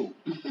a show.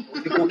 It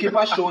was the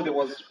goalkeeper show. There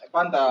was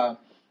Van der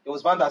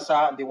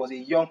Sar, and there was a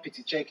young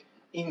Petr Cech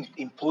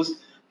in post.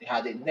 They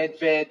had a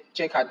Nedved.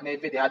 Czech had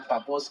Nedved. They had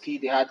Pavlovsky.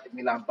 They had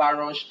Milan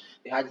Baros.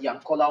 They had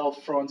Jankola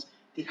up front.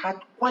 They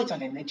had quite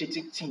an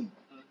energetic team.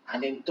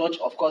 And then Dutch,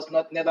 of course,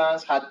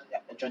 Netherlands had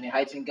Johnny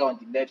Heitinga on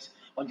the left,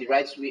 on the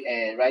right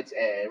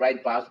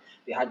back.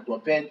 They had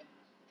Robben.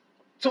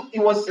 So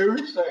it was a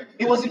rich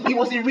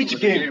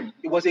game.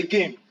 It was a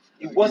game.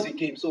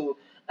 So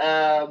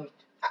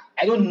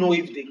I don't know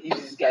if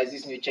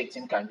this new Czech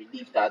team can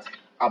relieve that.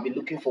 I'll be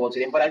looking forward to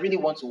them. But I really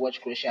want to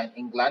watch Croatia and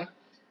England.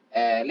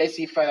 Let's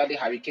see if finally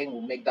Harry Kane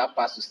will make that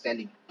pass to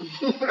Sterling.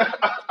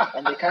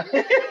 And they can.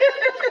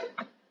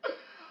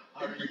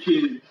 Harry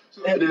Kane.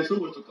 So there's so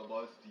much to talk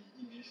about the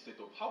English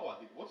setup.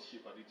 What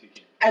shape are they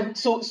taking? And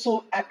so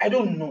I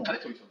don't know. Can I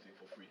tell you something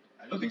for free?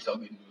 I don't think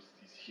Southgate knows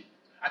his shape.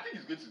 I think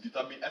it's going to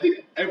determine. I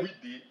think every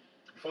day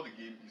before the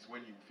game is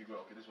when he will figure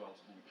out, okay, this is what I'm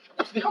supposed to do.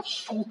 Because they have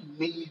so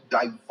many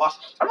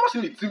diverse. I've never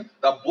seen a team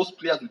that boasts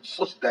players with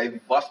such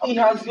diverse. He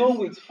has gone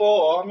with 4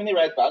 or how many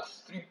right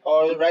backs? 3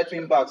 or right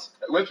wing backs.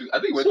 I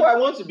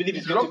want to believe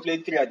he's going to play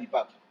 3 at the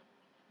back.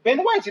 Ben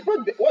White,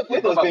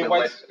 where does Ben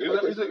White?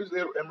 He's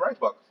a right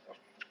back.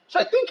 So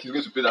I think he's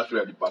going to play that 3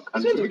 at the back.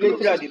 He's going to play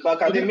 3 at the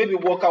back, and then maybe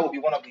Walker will be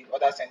one of the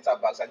other centre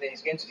backs, and then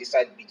he's going to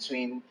decide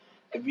between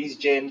Reece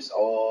James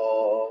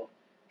or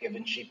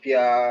Kevin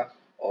Trippier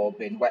or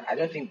Ben White. I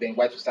don't think Ben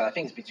White will start. I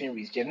think it's between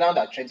Reece James. Now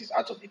that Trent is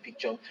out of the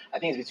picture, I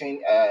think it's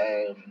between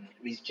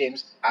Reece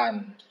James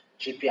and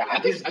Trippier.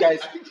 And these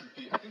guys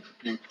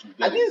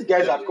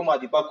have come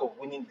at the back of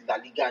winning the La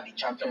Liga and the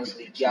Champions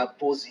League. They are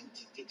posing.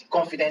 The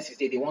confidence is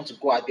there. They want to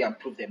go out there and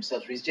prove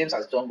themselves. Reece James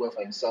has done well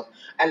for himself.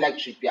 I like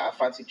Trippier. I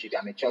fancy Trippier.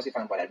 I'm a Chelsea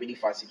fan, but I really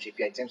fancy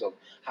Trippier in terms of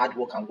hard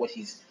work and what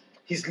he's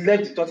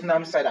left the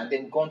Tottenham side and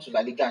then gone to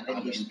La Liga and then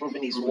he's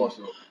proven his worth.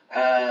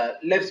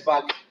 Left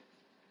back,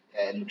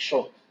 Luke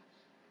Shaw.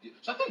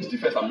 So I think it's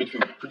defense and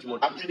midfield pretty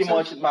much.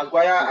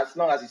 Maguire, as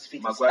long as he's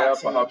fit, Maguire,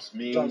 perhaps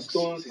Mings, John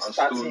Stones is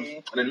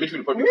starting. And then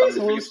midfield probably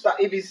will start.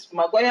 If it's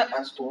Maguire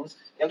and Stones,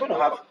 they're going to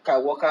have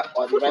Kyle Walker at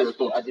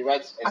the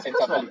right centre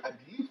back. I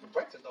believe the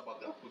right centre back,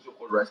 that position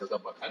called right centre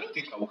back. I don't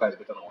think Kyle Walker is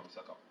better than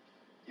Wan-Bissaka.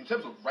 In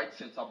terms of right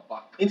centre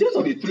back, in terms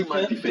of the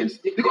 3-man defense,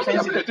 because they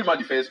have a 3-man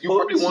defense, you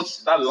probably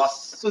want that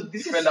last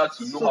defender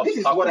to know how to tackle. This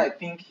is what I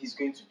think he's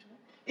going to do.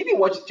 If you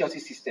watch Chelsea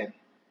system,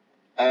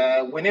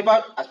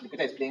 whenever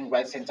Aspilicueta is playing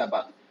right centre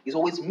back, he's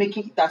always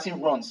making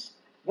darting runs.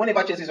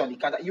 Whenever Chelsea is on the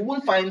counter, you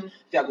won't find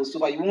Thiago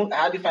Silva, you won't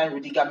hardly find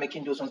Rudiger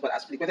making those runs, but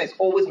Aspilicueta is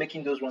always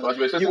making those runs. So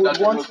you would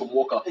want from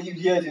Walker.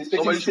 Yes,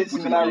 expecting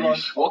similar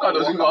runs. Walker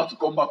doesn't know how to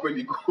come back when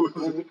he goes.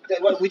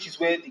 Which is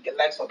where the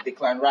likes of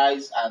Declan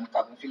Rice and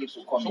Calvin Phillips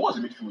will come. So what's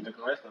the midfield?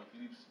 Declan Rice, Calvin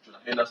Phillips,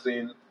 Jonathan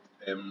Henderson.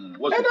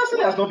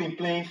 Henderson has not been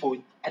playing for.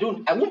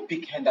 I won't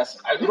pick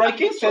Henderson. Roy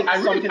Keane said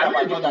something about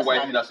I don't know why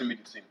Henderson made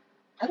the team.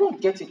 I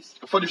don't get it.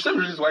 For the same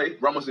reasons why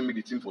Ramos didn't make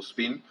the team for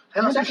Spain,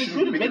 Henderson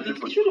shouldn't make the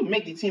team. He shouldn't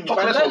make the team. Talk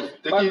less of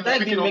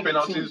picking up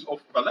penalties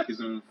off Van Dijk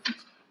isn't fit.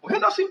 But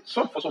Henderson,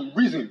 for some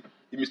reason,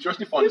 he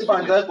mysteriously found his If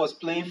Van Dijk was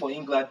playing for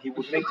England, he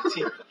would make the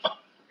team.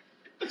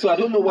 So I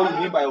don't know what you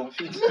mean by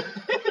unfit.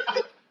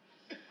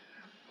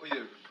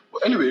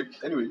 But anyway,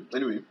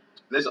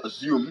 let's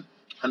assume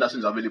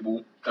Henderson is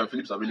available, Calvin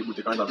Phillips is available,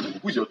 Declan is available.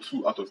 Who's your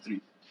 2 out of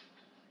 3?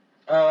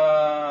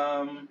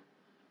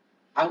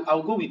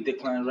 I'll go with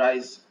Declan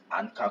Rice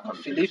and Calvin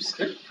Phillips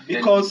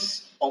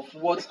because of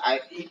what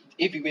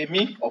if it were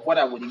me, of what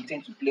I would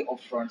intend to play up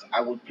front, I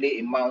would play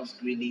a Mounts,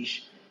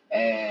 Grealish,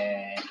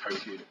 and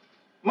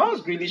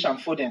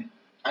Foden,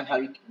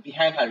 and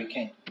behind Harry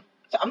Kane.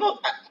 So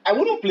I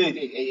wouldn't play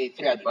a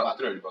 3 at the back.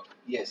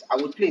 Yes, I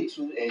would play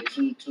two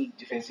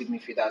defensive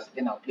midfielders.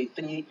 Then I'll play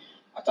 3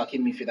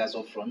 attacking midfielders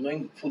up front,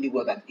 knowing fully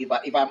well that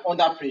if I'm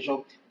under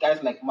pressure,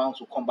 guys like Mount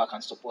will come back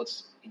and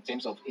support in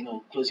terms of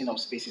closing up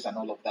spaces and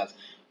all of that.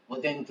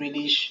 But then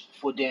Grealish,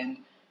 Foden.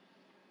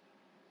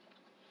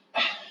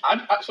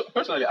 So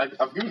personally,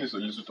 I've given this a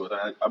little thought,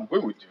 and I'm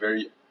going with the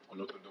very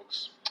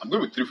unorthodox. I'm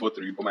going with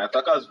 3-4-3, but my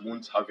attackers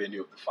won't have any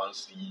of the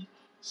fancy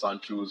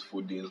Sancho's,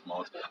 Foden's,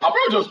 Mount. I'll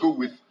probably just go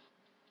with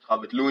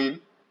Calvert Lewin,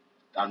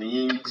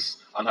 Danny Ings,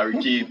 and Harry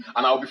Kane,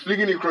 and I'll be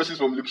flinging in crosses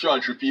from Luke Shaw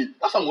and Trippier.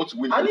 That's how I want to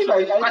win. I think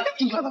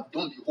England have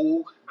done the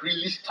whole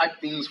Grealish type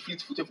things,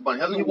 fleet-footed football.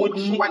 It hasn't worked,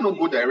 so why not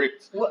go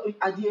direct? Well,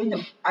 at the end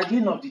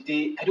of the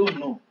day, I don't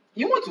know.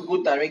 You want to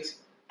go direct,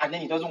 and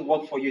then it doesn't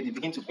work for you. They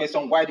begin to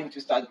question, why didn't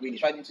you start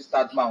Grealish? Why didn't you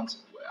start Mount?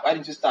 Why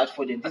didn't you start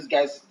Foden? These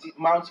guys,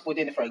 Mount,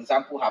 Foden, for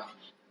example,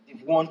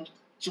 they've won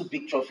 2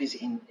 big trophies.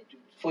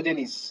 Foden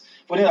has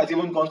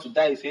even gone to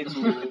dye his head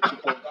to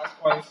Paul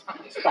Gascoigne's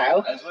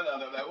style.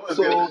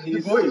 So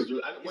he's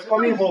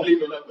coming home. He's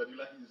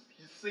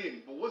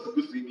saying, but what's the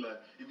good to England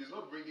if he's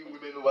not bringing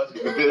women over to the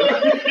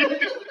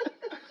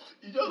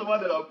he just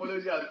wanted an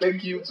apology and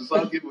thank you to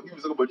Southgate for giving him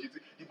a second opportunity.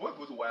 The boy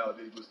goes wild.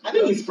 I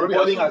think his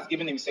footballing has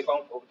given him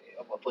second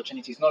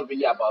opportunity. It's not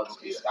really about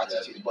his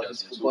attitude, but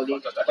his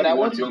footballing. But I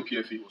want to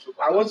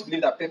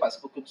believe that Pep has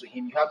spoken to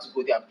him. You have to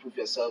go there and prove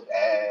yourself.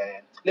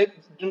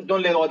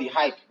 Don't let all the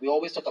hype. We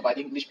always talk about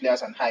English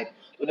players and hype.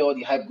 Don't let all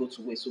the hype go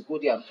to waste. So go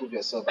there and prove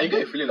yourself. And you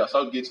get the feeling that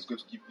Southgate is going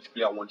to give each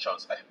player one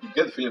chance. You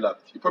get the feeling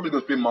that he probably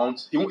going to play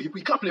Mount. He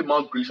can't play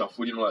Mount, Grealish, and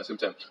Foden all at the same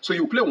time. So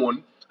you play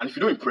one, and if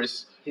you don't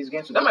impress,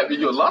 that might be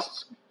your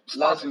last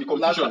start in the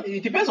competition.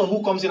 It depends on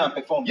who comes in and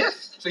performs.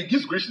 Yes. So he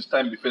gives Grealish his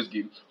time in the first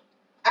game.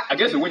 I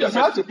guess the way he's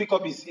hard to pick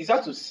up he's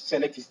hard to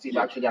select his team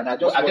actually, and I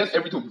guess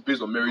everything will be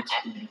based on merit.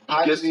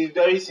 I to be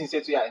very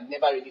sincere to you, I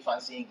never really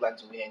fancy England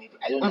to win anything.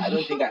 I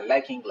don't think I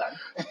like England.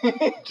 Do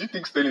you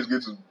think Sterling is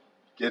going to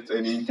get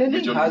any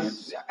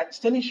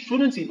Sterling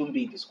shouldn't even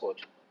be in the squad.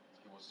 He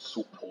was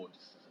so poor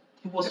this season.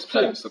 He was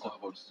poor.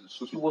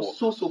 He was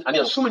so poor. And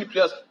there are so many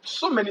players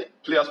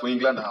for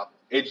England that have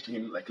edged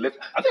him like left.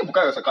 I think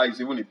Bukayo Saka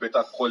is even a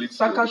better quality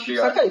player.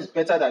 Saka is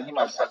better than him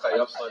right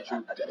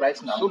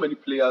now. So many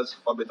players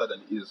far better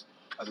than he is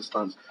as it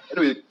stands.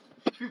 Anyway,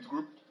 5th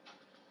group,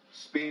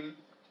 Spain,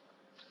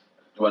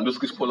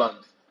 Lewandowski's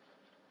Poland.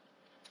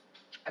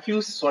 I feel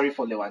sorry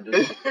for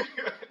Lewandowski. Have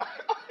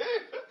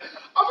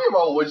you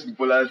ever watched the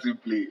Poland team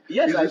play?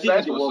 Yes, I did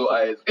in the World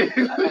Cup.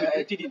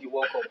 I did in the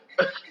World Cup.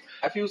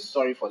 I feel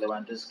sorry for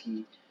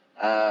Lewandowski.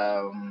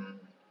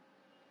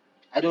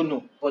 I don't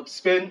know, but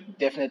Spain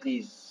definitely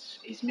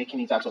is making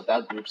it out of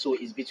that group. So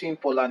it's between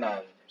Poland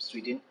and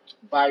Sweden,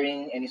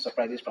 barring any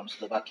surprises from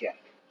Slovakia.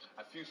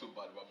 I feel so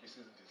bad about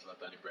missing this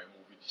Zlatan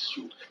Ibrahimovic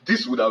show.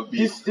 This would have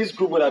been this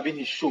group would have been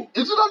his show.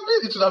 It would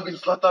have been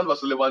Zlatan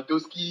versus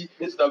Lewandowski. It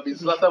would have been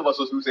Zlatan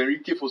versus Luis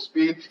Enrique for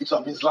Spain. It would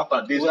have been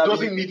Zlatan.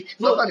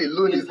 Zlatan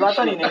alone is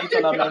Zlatan in any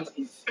tournament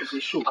is a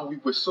show. And we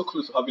were so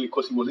close to having it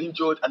because he was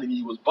injured and then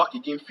he was back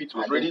again, fit,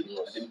 was ready, and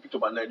then he picked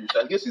up at 9.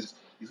 I guess is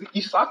it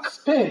Isak?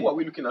 Spain. Who are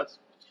we looking at?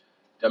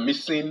 They're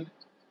missing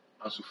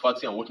Ansu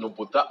Fati and whatnot,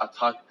 but that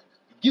attack,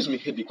 it gives me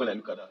headache when I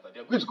look at that.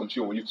 They're going to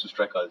compete with 2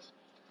 strikers,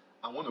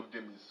 and one of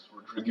them is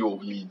Rodrigo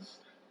of Leeds.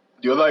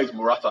 The other is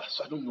Morata,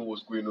 so I don't know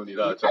what's going on in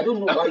that. I don't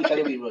know why you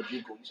started with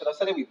Rodrigo. You should have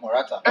started with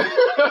Morata.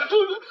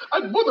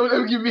 And both of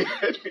them give me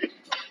headache.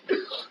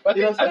 But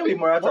you started with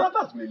Morata. Morata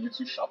has been a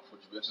little sharp for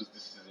Juventus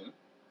this season.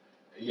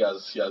 He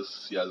has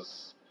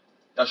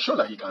shown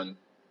that he can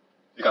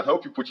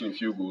help you put in a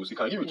few goals. He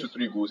can give you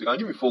 2-3 goals. He can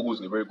give you 4 goals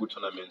in a very good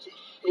tournament.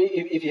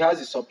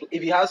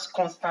 If he has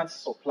constant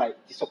supply,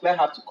 the supply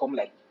have to come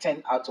like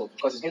 10 out of,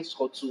 because he's going to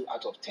score 2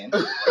 out of 10.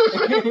 and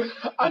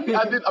I'm looking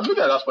at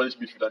that Spanish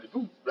midfield. They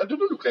don't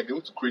look like they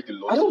want to create a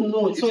lot. I don't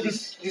know. So the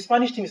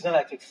Spanish team is not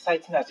like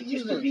exciting as it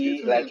used to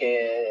be. Like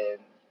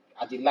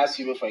at the last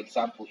Euro, for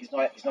example, it's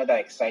not that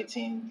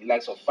exciting. The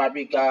likes of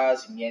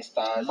Fabregas,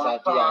 Iniesta,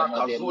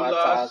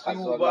 Mata,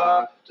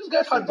 Silva. These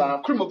guys had the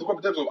cream of the crop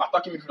in terms of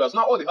attacking midfielders.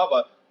 Now all they have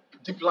are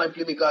deep line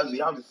playmakers. They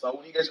have the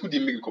Saudi guys who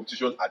didn't make the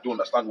competition. I don't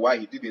understand why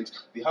he didn't.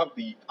 They have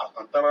the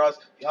Alcantaras.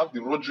 They have the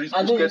Rodris.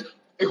 Busquets.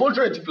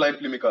 100 deep line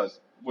playmakers,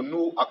 but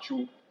no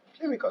actual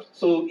playmakers.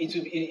 So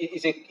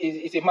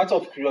it's a matter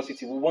of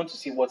curiosity. We want to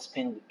see what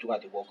Spain would do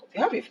at the World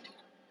Cup.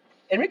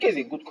 Enrique is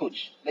a good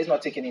coach. Let's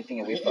not take anything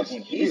away from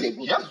him. He is a good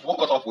coach. He has to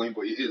work out for him,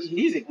 but he is.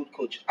 He is a good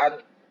coach.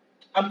 And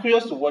I'm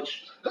curious to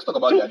watch. Let's talk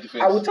about their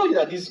defense. I will tell you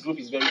that this group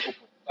is very open.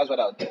 That's what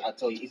I'll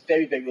tell you. It's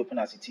very, very open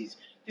as it is.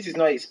 This is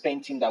not a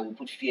Spain team that will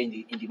put fear in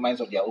the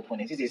minds of their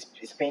opponents. This is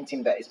a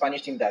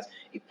Spanish team that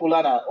if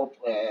Poland are up,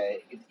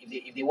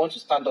 if they want to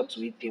stand up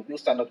to it, they will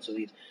stand up to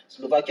it.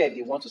 Slovakia, if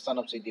they want to stand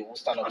up to it, they will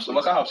stand up to it.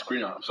 Slovakia have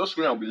Skriniar. I'm sure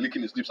Skriniar will be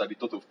licking his lips at the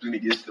thought of playing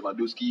against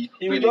Lewandowski.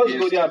 He will just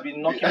go there and be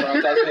knocking around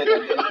his head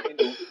and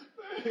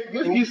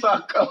then,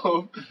 Isak,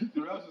 the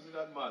Real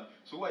Sociedad man.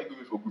 So why are you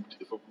going for Group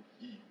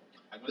E?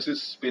 I'm going to say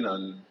Spain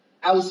and...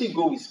 I will still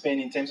go with Spain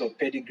in terms of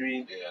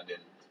pedigree. Yeah, and then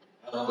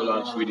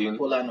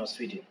Poland or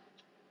Sweden.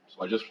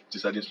 So I just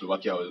decided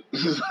Slovakia.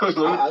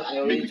 I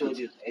already told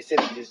you.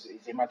 Except it's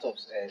a matter of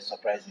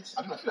surprises.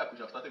 I feel like we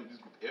should have started with this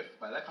Group F,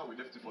 but I like how we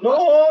left it for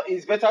last.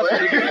 It's better to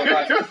leave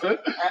it for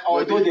last.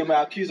 Although they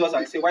may accuse us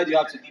and say, why do you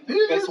have to leave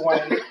the first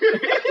one?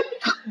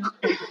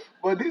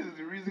 But this is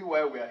the reason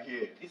why we are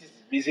here. This is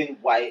the reason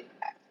why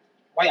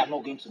I'm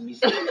not going to miss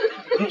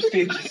group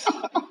stages.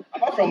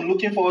 Apart from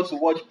looking forward to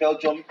watch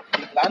Belgium,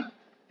 England,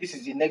 this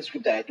is the next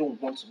group that I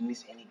don't want to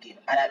miss any game.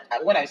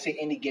 And when I say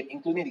any game,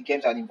 including the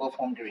games that involve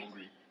Hungary,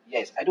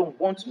 yes, I don't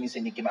want to miss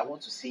any game. I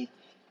want to see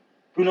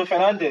Bruno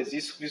Fernandes.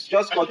 He's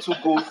just got 2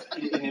 goals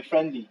in a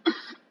friendly.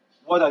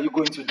 What are you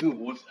going to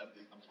do?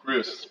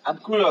 I'm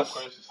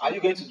curious. Are you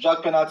going to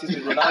drag penalties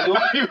with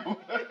Ronaldo?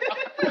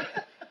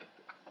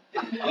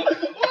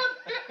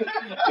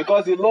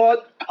 Because the Lord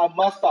and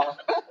Master,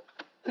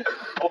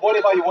 or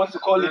whatever you want to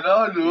call it,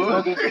 Ronaldo is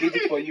not going to lead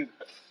it for you.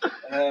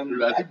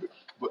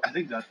 I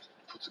think that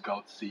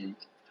Portugal team.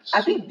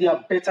 I think they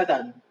are better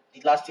than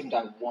the last team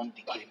that won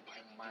the game.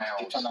 By miles.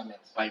 The tournament.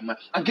 By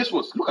miles. And guess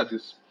what? Look at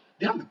this.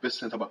 They have the best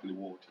centre back in the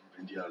world,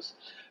 Ruben Diaz.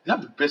 They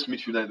have the best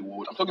midfielder in the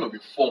world. I'm talking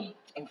about form.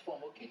 In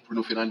form, okay.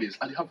 Bruno Fernandes.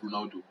 And they have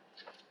Ronaldo.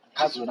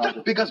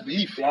 Ronaldo. Biggest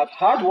belief. They have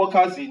hard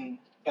workers in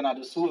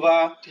Bernardo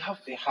Silva. They have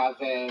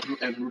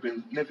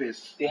Ruben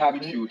Neves. They have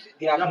midfield.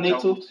 They have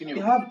Neto. They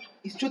have.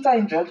 Is Jota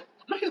injured?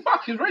 No, he's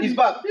back. He's ready. He's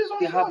back.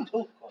 They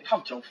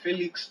have João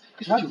Felix.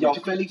 Then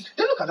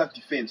look at that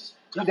defense.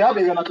 They have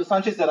Renato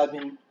Sanchez that has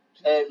been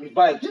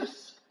revived.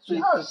 Yes.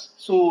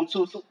 So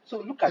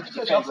look at the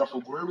defense. You have Rafa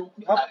Guerrero.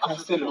 You have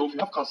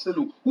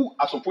Cancelo, who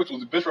at some point was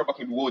the best right back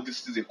in the world this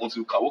season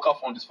until Walker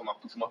found this form and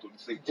put him out of the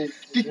same.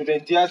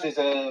 Ruben Diaz is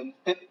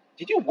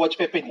did you watch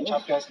Pepe in the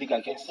Champions League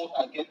against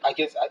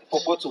for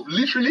Porto?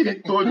 Literally, he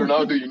told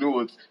Ronaldo, you know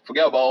what?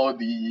 Forget about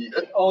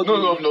all the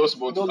love lost,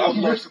 but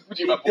I'm going to put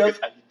you in my pocket,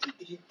 and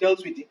he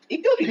dealt with it. He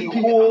dealt with the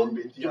whole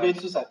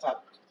Juventus attack.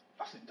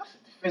 That's a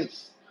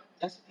defense.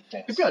 That's a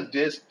defense. People are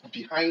there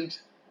behind.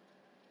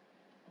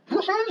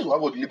 Bruno Fernandes will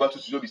have the liberty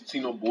to just be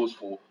teeing up balls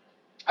for.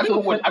 I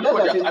don't know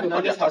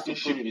what the attacking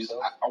shape is.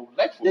 I would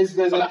like for. There's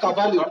a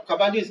Carvalho.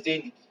 Carvalho is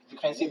doing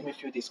defensive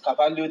midfield. There's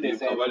Carvalho. There's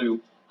Carvalho.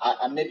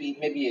 And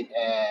maybe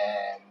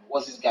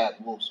what's this guy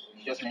at Wolves?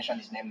 You just mentioned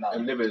his name now.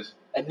 Neves.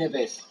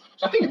 Neves.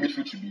 So I think the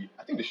midfield should be.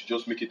 I think they should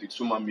just make it a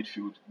 2-man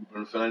midfield with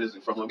Bruno Fernandes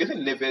in front. I'm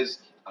getting Neves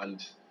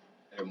and.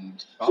 So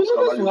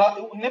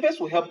Neves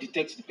will help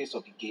detect the pace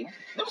of the game.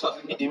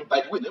 By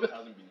the way, Neves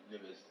hasn't been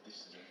Neves this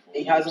season.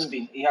 He hasn't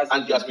been.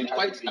 And he has been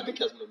quite. I think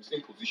he has been in the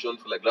same position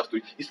for like last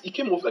week. He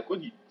came off like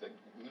when he.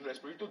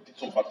 Espirito did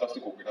some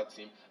fantastic work with that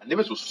team, and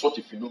Neves was such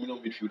a phenomenal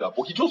midfielder,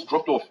 but he just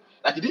dropped off.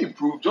 Like he didn't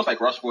improve, just like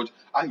Rashford.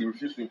 How he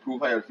refused to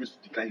improve, how he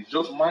refused to decline. He's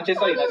just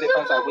Manchester United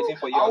fans are waiting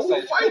for you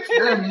outside. I'll fight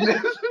them.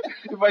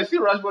 If I see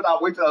Rashford,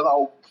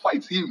 I'll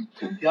fight him.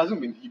 He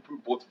hasn't been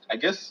improved, but I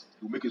guess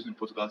he'll make it to the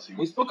Portugal team.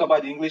 We spoke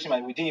about the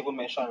Englishman, we didn't even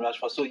mention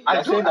Rashford, so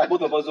you're saying that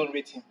both of us don't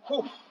rate him.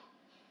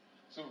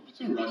 So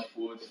between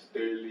Rashford,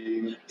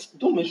 Sterling,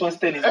 don't mention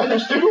Sterling. Sterling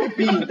shouldn't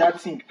be in that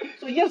team.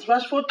 So yes,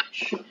 Rashford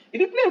should.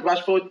 If you play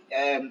Rashford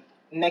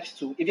next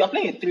to, if you are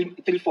playing a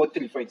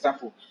 3-4-3, for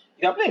example,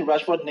 if you are playing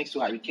Rashford next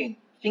to Harry Kane,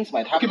 things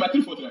might happen. Okay,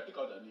 my 3-4-3, I take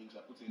out the names, I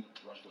put in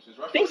Rashford.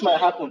 So things might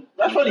happen.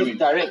 Rashford is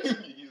direct.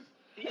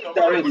 He's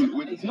direct.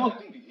 It's not. I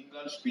think the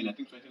England Spain, I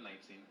think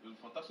 2019, it was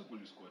a fantastic goal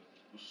he scored.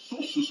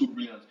 It was so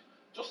brilliant.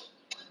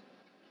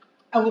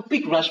 I would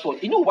pick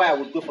Rashford. You know why I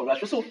would go for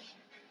Rashford? So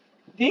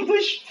the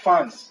English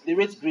fans, they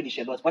rate Grealish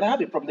a lot, but I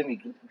have a problem with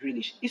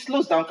Grealish. He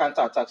slows down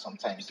counter-attack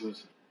sometimes.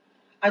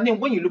 And then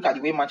when you look at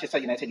the way Manchester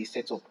United is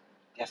set up,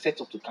 they are set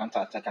up to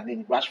counter-attack, and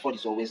then Rashford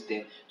is always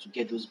there to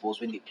get those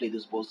balls when they play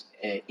those balls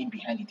in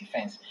behind the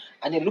defense.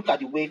 And then look at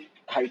the way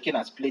Harry Kane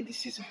has played this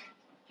season.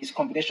 His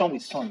combination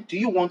with Son. Do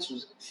you want to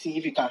see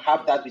if you can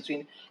have that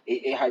between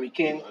a Harry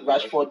Kane,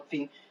 Rashford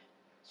thing?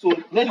 So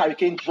let Harry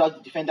Kane drag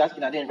the defenders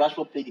in, and then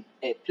Rashford play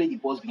the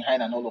balls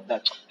behind and all of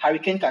that. Harry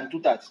Kane can do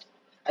that.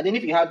 And then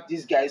if you have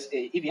these guys,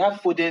 if you have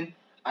Foden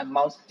and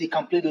Mount, they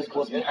can play those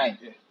balls behind.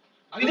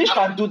 Grealish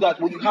can do that,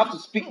 but you have to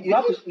speak. You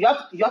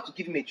have to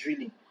give him a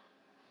drilling.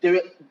 There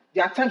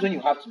are times when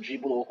you have to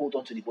dribble or hold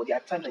on to the ball. There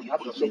are times when you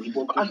have to play the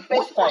ball. And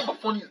what's so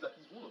funny is that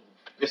he's one of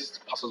the best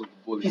passers of the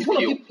ball. He's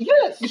one of the,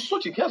 yes. He's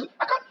such a. I can't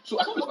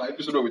remember my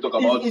episode where we talk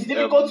about. It's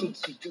difficult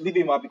to leave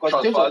him out because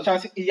in terms of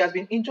chances, he has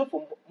been injured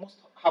for most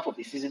half of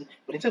the season.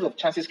 But in terms of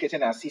chances,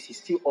 creating and assists, he's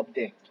still up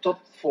there, top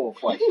 4 or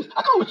 5.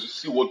 I can't wait to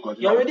see what Guardiola.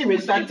 He already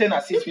registered 10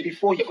 assists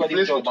before he got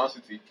injured. Man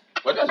City.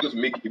 Guardiola is going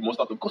to make a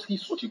monster of him because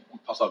he's such a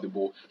good passer of the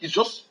ball. He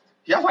has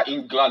that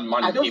England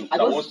man in him that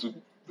wants to.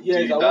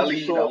 Yes, I want to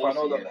show off and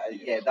all of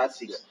that. Yeah,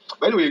 that's it. Yeah.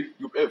 But anyway,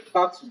 Group F.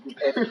 Back to Group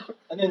F,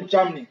 and then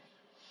Germany.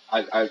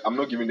 I'm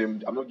not giving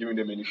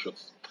them any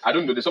shots. I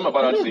don't know. There's something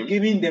about that team.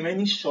 Giving them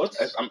any shots?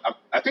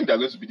 I think they're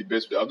going to be the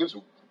best. They're going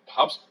to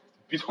perhaps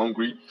beat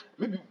Hungary.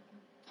 Maybe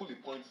pull the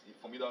points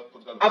from either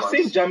Portugal. I've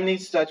seen Germany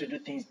start to do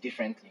things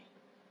differently.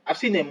 I've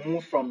seen them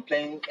move from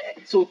playing.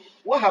 So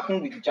what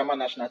happened with the German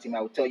national team?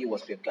 I will tell you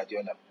was Pep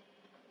Guardiola.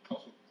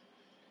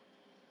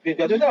 Pep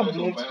Guardiola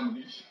moved.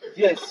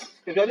 Yes,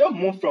 Pep Guardiola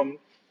moved from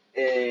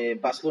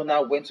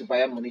Barcelona, went to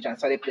Bayern Munich and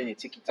started playing a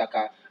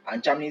tiki-taka,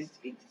 and Germany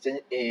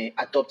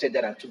adopted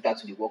that and took that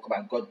to the World Cup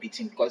and got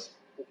beaten because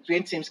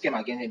when teams came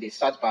against them, they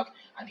sat back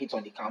and hit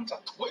on the counter.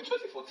 But in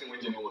 2014,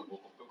 when Germany won the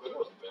World Cup, Pep Guardiola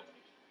was in Bayern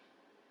Munich.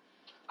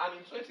 And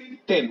in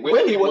 2010,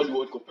 when he won the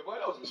World Cup, Pep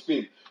Guardiola was in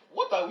Spain.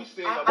 What are we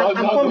saying about I'm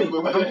coming.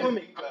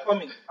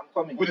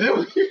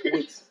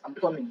 Wait, I'm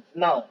coming.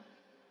 Now,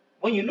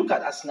 when you look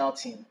at Arsenal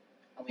team,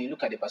 And when you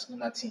look at the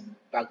Barcelona team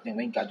back then,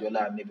 when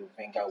Guardiola and maybe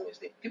Wenger was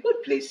there, people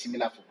play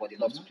similar football. They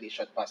love to play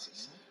short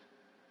passes.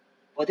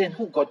 But then,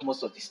 who got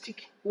most of the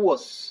stick? Who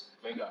was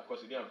Wenger?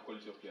 Because he didn't have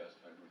quality of players.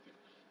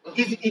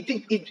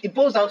 It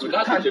boils down to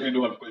don't have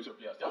quality of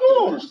players.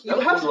 No,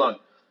 you have one.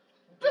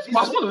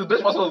 One of the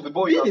best passers of the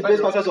ball. Being the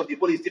best passers of the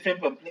ball is different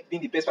from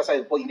being the best passer of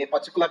the ball in a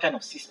particular kind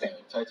of system.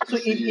 So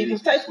in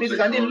tight spaces,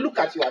 and then look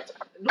at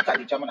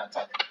the German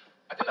attack.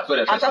 I think that's what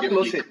they're trying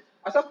to get.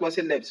 Attack close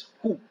left.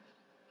 Who?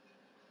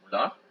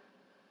 Muller?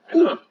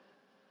 Who?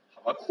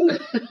 Who?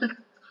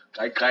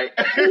 Kai.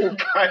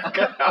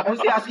 I'm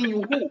still asking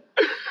you who?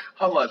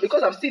 How much?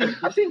 Because I've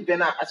seen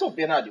Bernard. I saw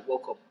Bernard at the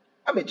World Cup.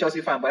 I'm a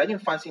Chelsea fan, but I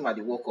didn't fancy him at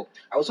the World Cup.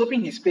 I was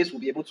hoping his pace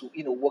would be able to,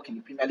 work in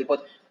the Premier League.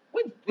 But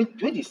when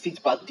he sits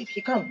back,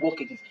 he can't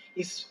work it.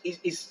 He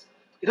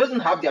doesn't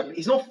have the.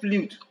 He's not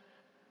fluid.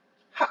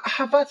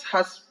 Havertz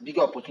has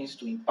bigger opportunities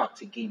to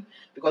impact a game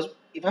because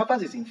if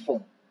Havertz is in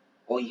form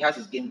or he has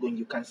his game going,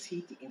 you can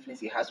see the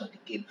influence he has on the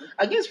game.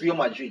 Against Real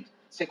Madrid,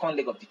 second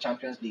leg of the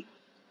Champions League,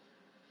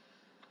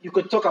 you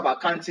could talk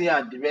about Kante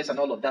and the rest and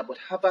all of that, but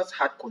Havertz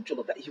had control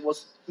of that. He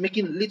was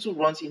making little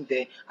runs in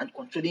there and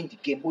controlling the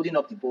game, holding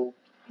up the ball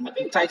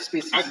in tight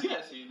spaces. I think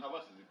I say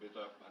Havertz is a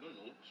better,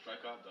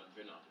 striker than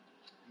Werner.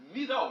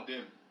 Neither of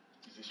them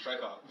is a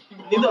striker.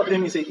 Neither of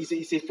them is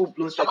a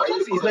full-blown striker.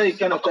 He's not a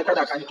kind of striker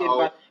that can get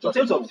back in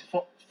terms of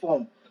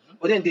form.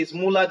 But then there's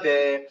Muller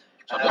there.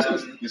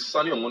 It's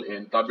Sunny on one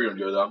end, Gnabry on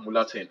the other,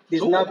 Muller 10.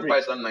 There's so Gnabry.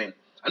 Occupies that 9.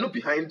 I know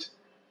behind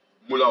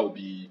Muller will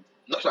be...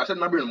 No, so I said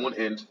Gnabry on one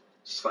end,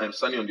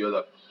 Sunny on the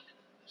other.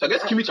 So I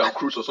guess Kimmich and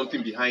Kroos or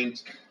something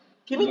behind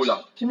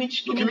Muller.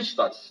 Kimmich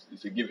starts.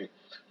 It's a given.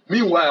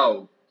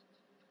 Meanwhile,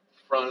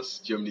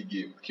 France-Germany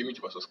game.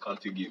 Kimmich versus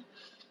Kante game.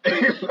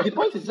 The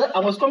point is that I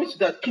was coming to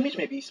that. Kimmich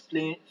maybe is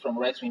playing from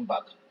right wing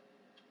back.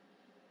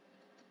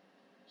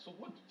 So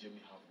what do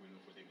Germany have going on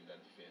for them in that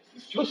defense?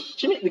 It's just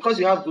Kimmich, because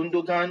you have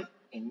Gundogan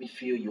in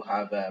midfield. You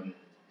have So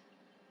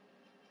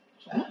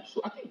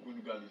I think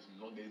Gundogan is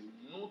not. There is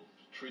no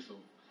trace of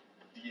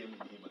DM in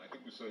him, and I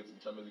think we saw it in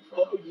the Champions League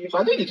final. So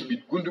I think it should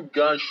be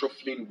Gundogan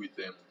shuffling with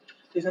them.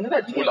 There's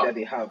another DM that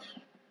they have.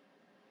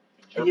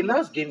 In the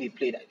last game they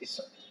played at this,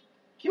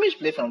 Kimmich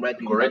played from right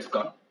wing.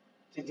 Goretzka.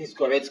 It is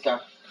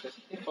Goretzka. Does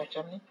he play for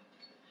Germany?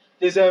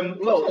 There's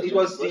it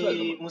was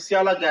the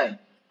Musiala guy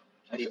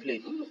that they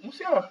played.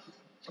 Musiala. I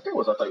think it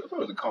was a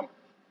camp.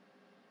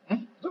 I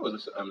think it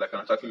was like an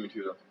attacking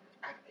midfielder.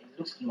 It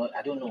looks more.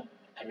 I don't know.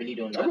 I really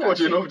don't know. I don't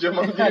watch enough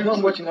German games. I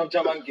don't watch enough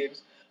German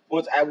games.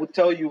 But I will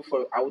tell you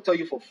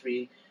for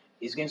free,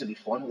 it's going to be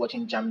fun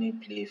watching Germany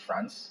play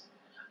France.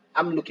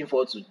 I'm more looking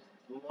forward to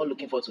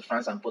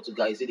France and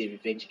Portugal. Is it a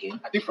revenge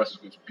game? I think France is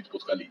going to beat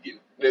Portugal again.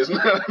 There's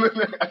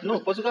no,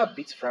 Portugal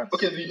beats France.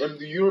 Okay,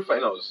 the Euro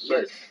finals.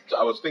 Sorry. Yes. So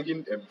I was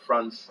thinking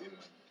France in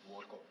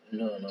World Cup.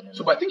 No.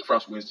 So, but I think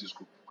France wins this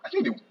group. I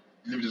think they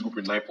leave this group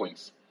with 9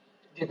 points.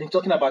 They've been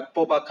talking about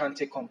Pogba,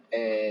 Kante,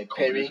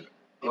 Perry.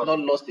 They've not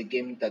lost the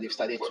game that they've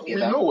started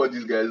together. We know what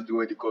these guys do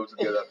when they come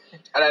together.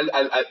 And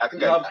I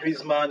think you have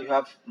Griezmann, you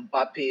have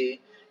Mbappe,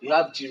 you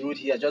have Giroud.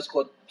 He has just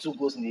got 2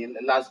 goals in the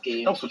last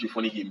game. That was such a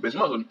funny game.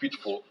 Benzema was on the pitch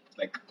for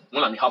like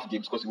 1.5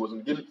 games because he was on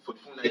the game for 2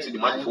 nights in the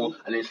match before,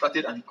 and then he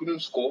started and he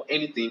couldn't score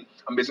anything.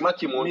 And Benzema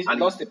came on and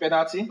lost the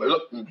penalty.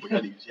 But he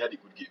had a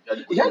good game.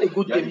 He had a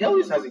good game. He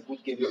always has a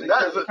good game.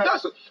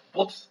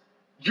 But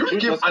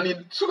Giroud came and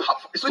in 2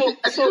 half. So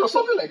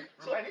something like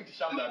reminding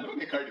Deschamps that don't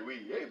get carried away.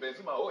 Hey,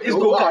 Benzema, it's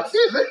go-karts.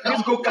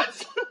 It's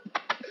go-karts.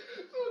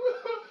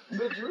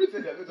 So Giroud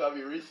said they're going to have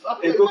a race.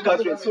 A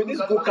go-kart race. So this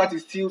go-kart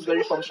is still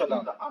very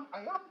functional. I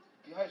am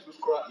the highest goal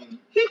scorer in.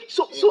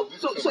 So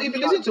if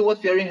you listen to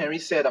what Thierry Henry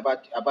said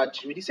about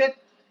Giroud, he said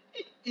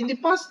in the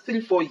past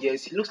 3-4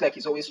 years he looks like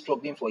he's always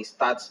struggling for his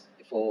starts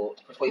for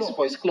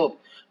his club.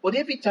 But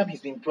every time he's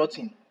been brought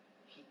in,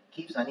 he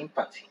gives an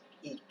impact.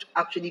 He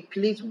actually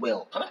plays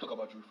well. Can I talk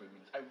about Giroud for a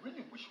minute? I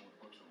really wish he would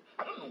go to.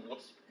 I don't know what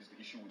is the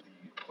issue with the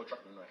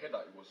contract. I heard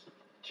that it was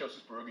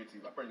Chelsea's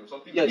prerogative. Apparently, it was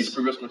something in his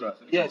previous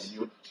contract. Yes.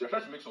 So they're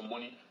trying to make some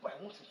money, but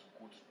I want him to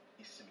go to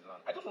AC Milan.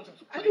 I just want him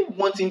to play. I don't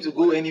want him to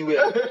go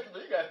anywhere.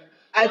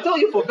 I tell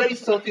you for very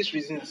selfish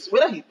reasons.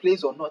 Whether he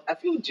plays or not, I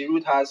feel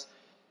Giroud has,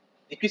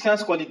 the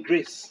Christians call it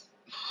grace.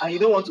 And you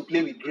don't want to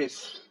play with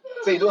grace.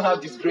 So you don't have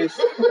this grace.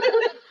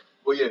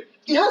 But yeah.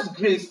 He has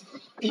grace.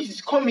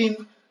 He's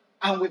coming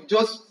and we've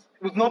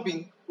not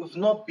been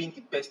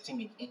the best team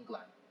in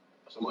England.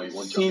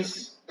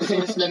 Since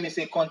let me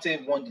say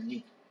Conte won the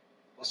league.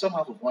 But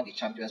somehow we've won the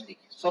Champions League.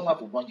 Somehow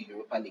we've won the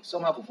Europa League.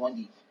 Somehow we've won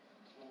the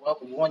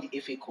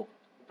FA Cup.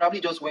 We probably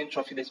just went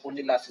trophyless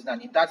only last season.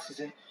 And in that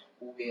season,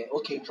 we were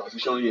okay.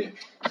 Transition year.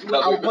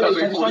 But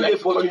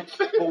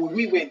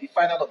we were in the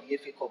final of the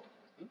FA Cup.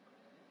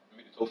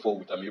 Made the top 4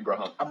 with Tammy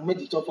Abraham. I made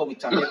the top 4 with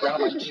Tammy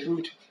Abraham and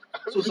Giroud.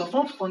 So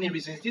some funny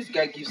reasons, this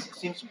guy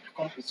seems to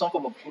come with some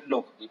form of good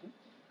luck. Mm-hmm.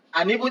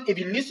 And even if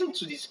you listen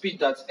to the speech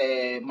that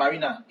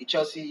Marina, the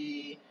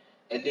Chelsea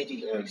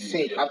lady,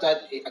 said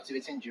after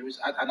activating Giroud,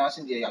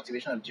 announcing the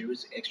activation of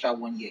Giroud's extra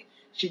 1 year,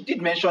 she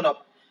did mention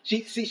up.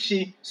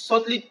 She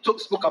subtly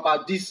spoke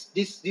about this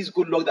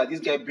good luck that this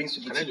guy brings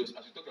to the team. As you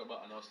talk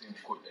about announcing now saying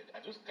I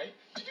just did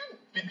you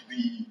pick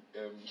the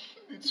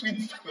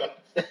tweets that?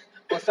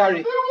 Oh,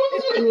 sorry.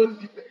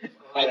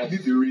 I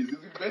need the raise.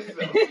 It's the best thing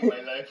I've seen in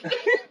my life.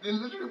 They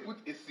literally put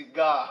a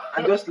cigar.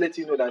 And just let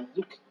you know that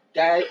look,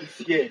 guy is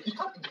here. You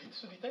can't be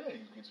so the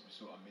Italian is going to be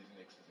so amazing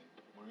next season.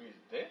 Mourinho is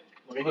there.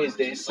 Mourinho is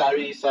there.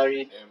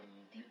 Sorry.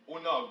 The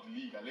owner of the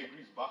league,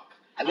 Allegri, is back.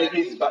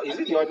 Allegri is back. Is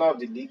he the owner of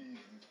the league?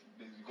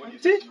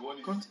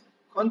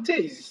 Conte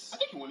is. I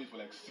think he won it for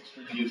like 6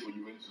 straight years for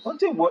Juventus.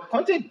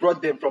 Conte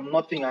brought them from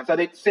nothing and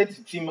started set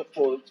the team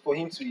for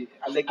him to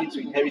Allegri to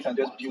inherit and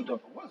just build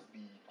up. What's the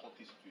Conte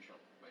situation,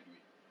 by the way?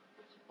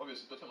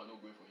 Obviously, Tottenham are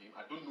not going for him.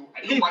 I don't know why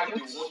they want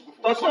to go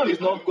for Tottenham is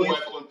not going.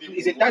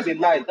 That's a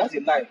lie. That's a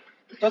lie.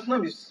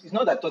 Tottenham is. It's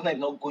not that Tottenham is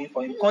not going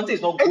for him. Conte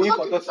is not going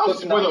for Tottenham. That's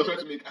the point I was trying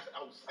to make.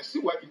 I see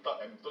why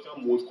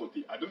Tottenham wants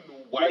Conte. I don't know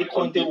why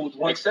Conte would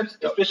want,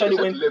 especially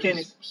when Kane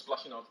is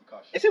splashing out the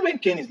cash. Except when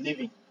Kane is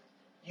leaving.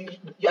 You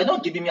are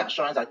not giving me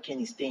assurance that Kane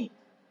is staying.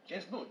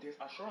 There's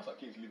assurance that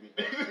Kane is leaving.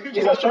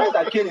 There's assurance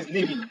that Kane is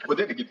leaving. But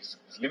then again, he's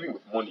leaving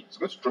with money. It's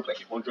going to drop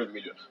like 100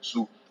 million.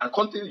 So, and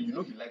Conte, he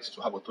likes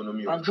to have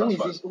autonomy of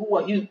transfers.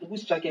 Who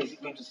striker is he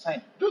going to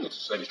sign? You don't need to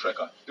sign a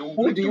striker.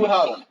 Who do you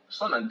have?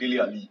 Son and Dele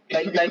Ali.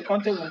 Like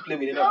Conte won't play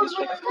with any of those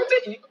strikers.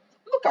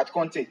 Look at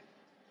Conte.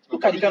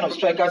 Look at the kind of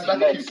strikers he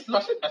likes.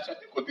 I think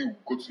Conte will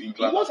go to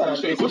England. So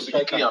he goes to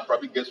Italy and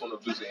probably gets one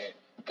of those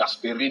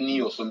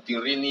Gasperini or something,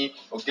 Rini,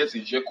 or gets a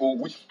Dzeko,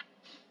 which,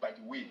 by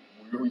the way,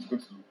 Mourinho is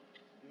going to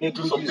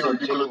do something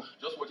ridiculous.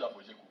 Just watch out for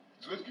Dzeko.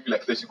 He's going to give you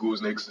like 30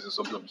 goals next season,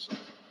 something of the sort.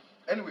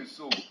 Anyway,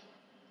 so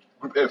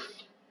Group F.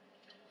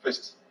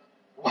 First.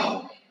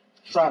 Wow.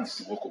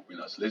 France. World Cup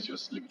winners. Let's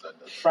just leave it at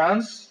that.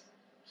 France.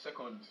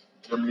 Second,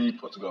 Germany,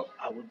 Portugal.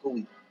 I would go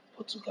with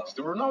Portugal. It's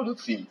the Ronaldo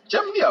team.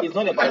 Germany. It's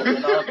not about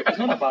Ronaldo. It's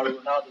not about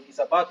Ronaldo. It's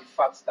about the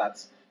fact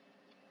that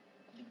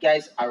the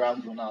guys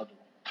around Ronaldo,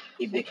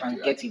 if they can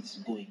get it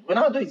going.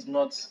 Ronaldo is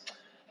not.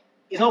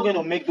 He's not going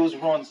to make those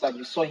runs that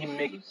you saw him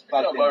make.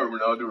 Back then. About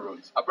Ronaldo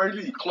runs.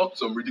 Apparently, he clocked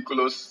some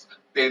ridiculous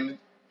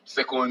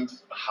 10-second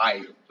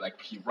high. Like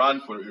he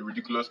ran for a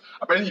ridiculous.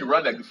 Apparently, he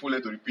ran like the full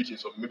length of the pitch in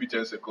some maybe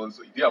 10 seconds.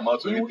 So he didn't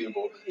amount to anything,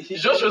 but it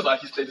just shows that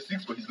he's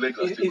 36, but his legs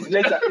are still good.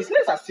 His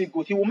legs are still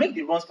good. He will make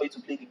the runs for you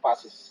to play the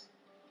passes.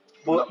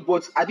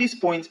 But at this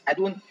point, I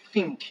don't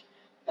think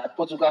that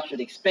Portugal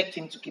should expect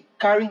him to keep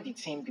carrying the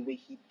team the way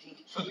he did.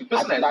 So the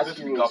person that is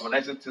going to be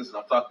galvanizing things in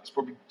attack is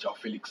probably João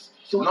Felix.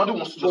 So Ronaldo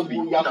wants to just be.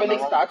 João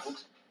Felix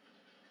starts.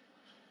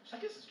 So I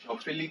guess it's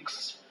João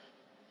Felix,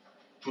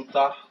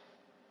 Jota,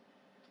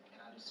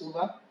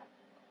 Silva.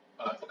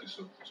 Okay,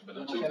 so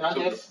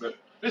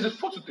this is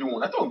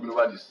 4-2-3-1. I thought we'd been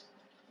over this.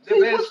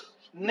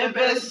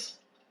 Neves.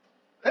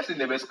 Let's say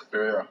Neves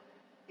Pereira.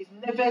 It's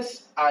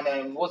Neves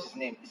and what's his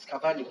name? It's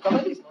Carvalho.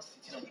 Carvalho is not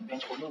sitting on the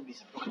bench for no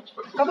reason.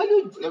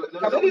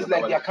 Carvalho is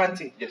like their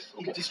Kante. Yes.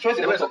 Okay. He destroys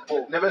a lot of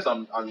ball. Neves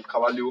and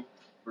Carvalho,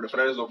 the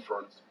Fernandes up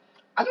front.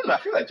 I don't know. I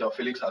feel like João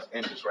Felix has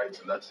earned his rights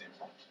in that team.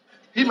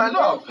 He might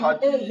not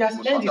have had. He has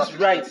earned his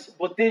rights,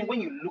 but then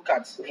when you look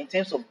at in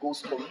terms of goals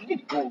scoring, you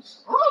need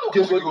goals.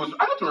 Ronaldo goals.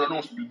 I don't think Ronaldo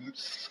wants to be.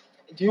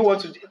 Do you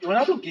want to?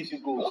 Ronaldo gives you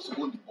goals.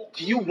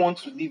 Do you want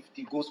to leave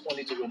the goals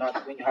only to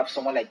Ronaldo when you have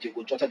someone like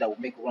Diogo Jota that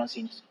will make runs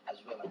in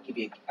as well and give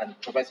you and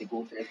provides a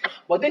goal threat?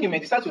 But then you may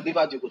decide to leave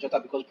out Diogo Jota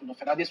because Bruno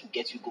Fernandes will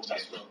get you goals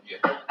as well. Yeah.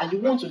 And you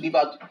want to leave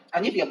out.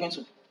 And if you are going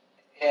to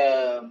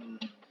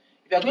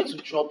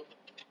drop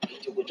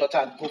Diogo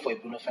Jota and go for a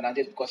Bruno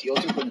Fernandes because he's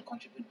also going to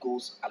contribute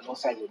goals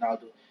alongside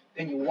Ronaldo,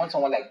 then you want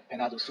someone like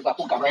Bernardo Silva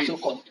who can also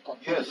control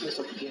the place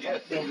of the game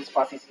and play these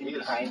passes in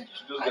behind.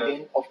 And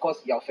then, of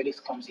course, João Felix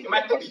comes in. It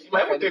might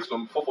take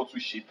some 4-4-2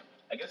 shape.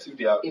 I guess if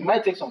they are. It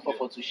might take some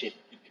 4-4-2 shape.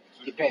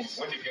 Depends.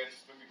 When things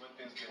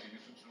get a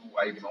little too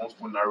wide, they might want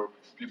to narrow.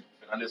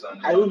 Fernandes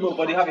and I don't know,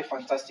 but they have a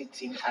fantastic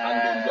team.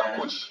 And their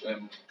coach.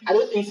 I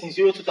don't think since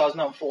Euro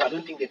 2004, I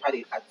don't think they've had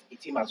a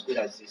team as good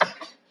as this.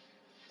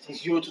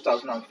 Since Euro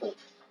 2004.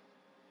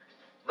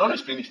 Ronaldo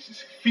is playing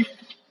his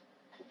fifth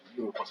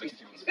Euro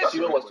consecutively. His first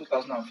Euro was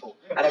 2004.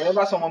 And I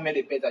remember someone made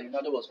a bet that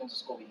Ronaldo was going to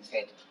score with his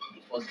head in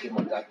the first game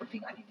of that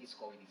thing, and he did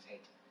score with his head.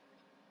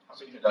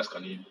 So that's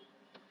Canadian.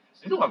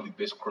 They don't have the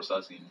best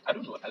crossers in. I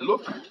don't know. I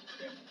love them.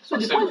 So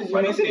the point is,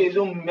 when they say they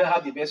don't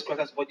have the best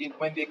crossers, but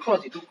when they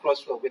cross, they do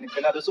cross well. When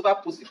Bernardo Silva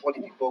puts the ball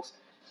in the box,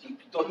 he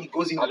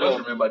goes in the ball. I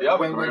just remember they have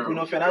when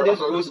Bruno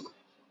Fernandes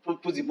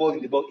puts the ball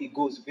in the box, it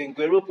goes. When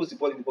Guerrero puts the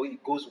ball in the box,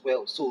 it goes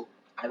well. So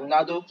and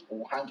Ronaldo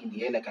will hang in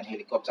the air like an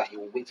helicopter. He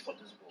will wait for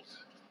those balls.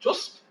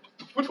 Just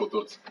food for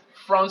thought.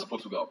 France,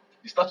 Portugal.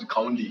 They start with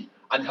Koundé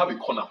and have a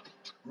corner.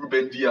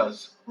 Ruben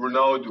Diaz,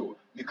 Ronaldo,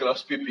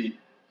 Nicolas Pepe,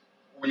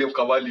 William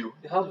Carvalho.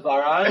 They have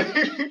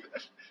Varane.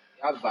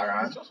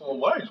 It's just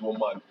one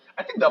man.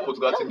 I think that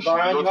Portugal team should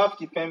not. You have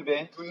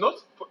Kimpembe. Do not.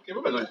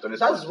 Kimpembe is not.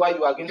 That's why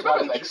you are going to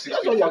have that's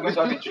why you are going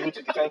to have a Giroud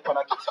to defend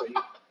corner kicks for you.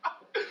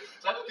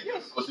 So I don't think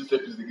it's concede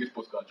piece against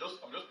Portugal. I'm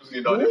just putting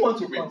it down. We want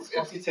to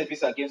concede set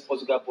piece against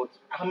Portugal, but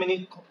how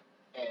many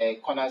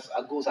corners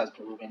goals has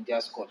Ruben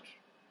Diaz scored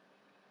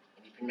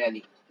in the Premier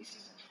League this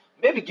season?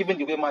 Maybe given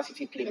the way Man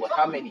City play, but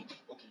how many?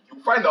 Okay,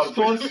 you find out.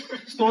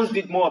 Stones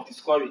did more of the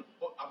scoring.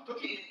 I'm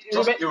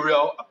Just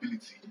aerial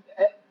ability.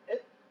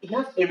 He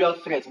has aerial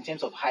threat in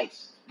terms of height,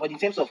 but in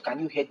terms of can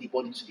you head the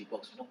ball into the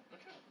box, no.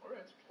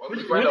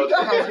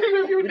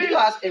 Rudiger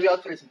has aerial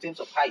threats in terms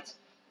of height,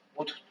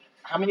 but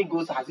how many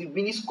goals has he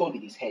really scored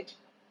with his head?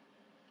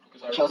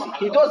 Chelsea,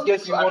 he does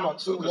get in 1 or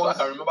 2 once,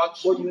 I remember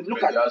but you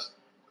look at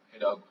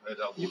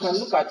you can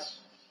look at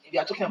if you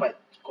are talking about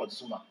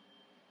Konsumer,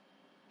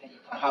 then you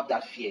can have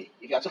that fear.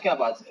 If you are talking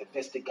about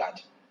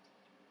Vestergaard.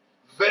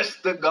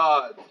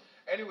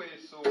 Anyway,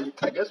 so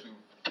I guess we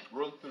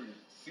run through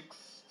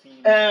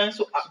 16.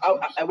 So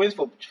I went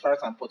for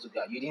France and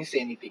Portugal. You didn't say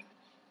anything.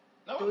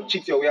 No. Don't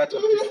cheat your way out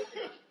of this.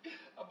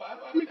 I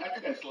think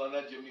I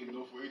slandered Germany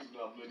enough for you to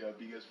know I'm not their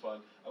biggest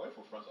fan. I went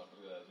for France and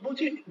Portugal as well.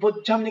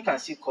 But Germany can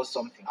still cause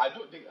something. I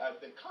don't think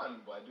they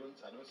can, but I don't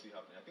see it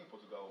happening. I think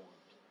Portugal would.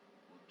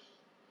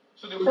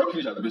 So they will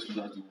probably finish as the best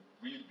losers to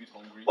really beat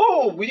Hungary.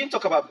 Oh, we didn't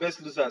talk about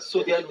best losers.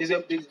 So there's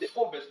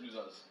 4 best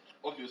losers.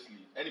 Obviously,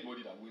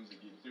 anybody that wins the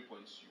game, 3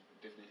 points,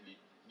 definitely.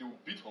 They will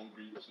beat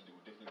Hungary, so they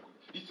will definitely win.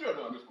 The 3 of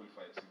them are just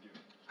qualified. So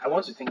I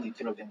want to think the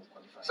 3 of them will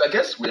qualify. So I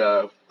guess we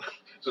are.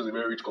 So it's a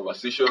very rich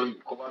conversation. We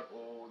covered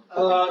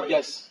all.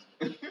 Yes.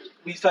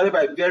 We started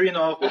by veering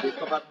off, but we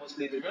covered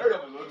mostly the. Very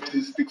off is what made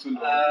it stick so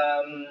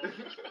long.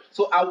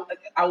 So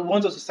I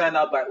want us to sign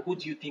out by who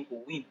do you think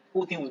will win?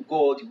 Who do you think will go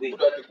all the way? Who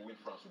do I think will win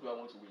France? Who do I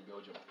want to win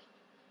Belgium?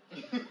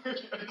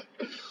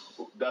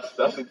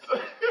 That's it.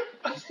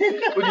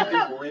 Who do you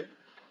think will win?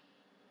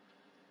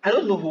 I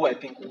don't know who I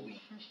think will win.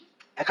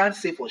 I can't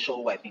say for sure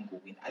who I think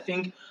will win.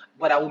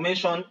 But I will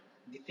mention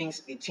the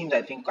teams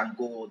I think can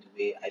go all the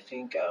way. I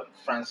think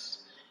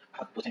France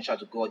have potential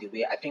to go all the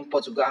way. I think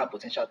Portugal have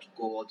potential to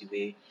go all the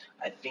way.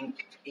 I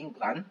think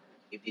England,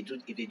 if they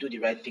do the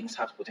right things,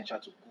 have potential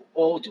to go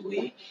all the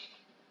way.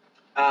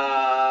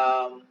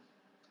 I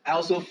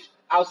also,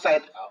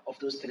 outside of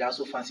those 3, I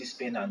also fancy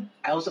Spain and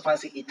I also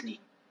fancy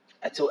Italy.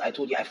 I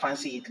told you I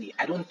fancy Italy.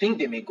 I don't think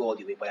they may go all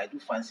the way, but I do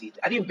fancy it.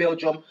 I think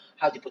Belgium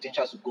have the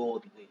potential to go all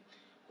the way.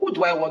 Who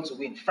do I want to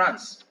win?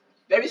 France.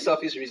 Very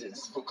selfish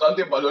reasons. For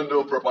Conte Ballon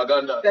d'Or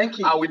propaganda. Thank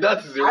you. And with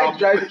that is a I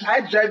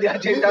drive the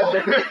agenda.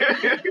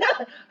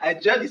 I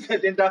drive this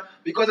agenda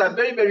because I'm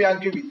very, very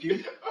angry with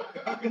you.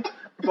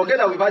 Forget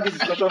that we've had this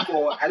discussion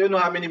for I don't know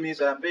how many minutes,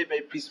 and I'm very,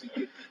 very pleased with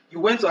you. You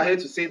went ahead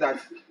to say that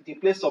they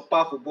play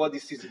subpar football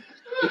this season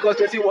because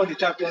Chelsea won the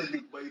Champions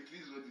League. But it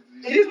is what it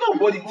is. It is not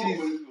what it is. It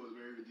was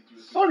very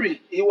ridiculous.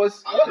 Sorry, it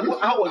was.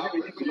 How was it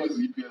ridiculous?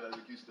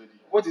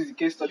 What is the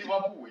case study?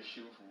 Liverpool were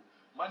shameful.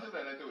 Manchester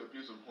United were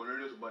playing some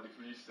hilarious, but they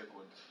finished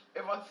 2nd.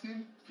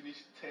 Everton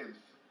finished 10th.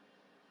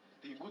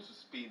 They go to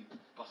Spain,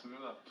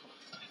 Barcelona,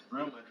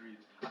 Real Madrid,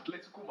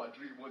 Atletico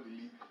Madrid won the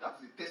league.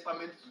 That's a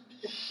testament to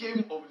the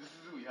shame of the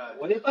season we had.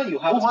 Whatever you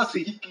have to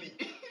say,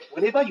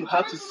 whatever you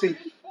have to say,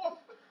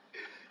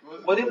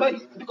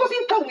 because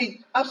Inter were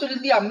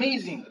absolutely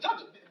amazing.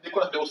 They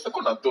were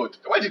 2nd and 3rd.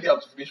 Why did they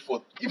have to finish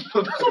 4th?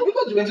 So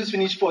because Juventus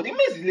finished 4th, it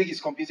means the league is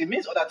complete. It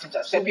means other teams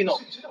are stepping up.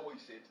 You see that what he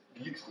said?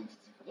 The league is competitive.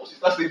 Once you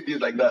start saying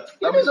things like that,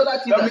 it means other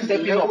teams are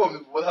stepping up.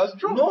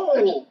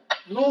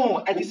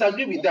 No, I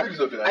disagree with that.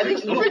 I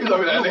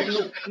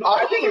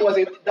think it was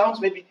down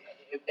to maybe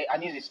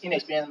an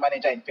inexperienced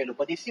manager in Pelo,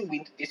 but they still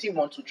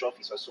won 2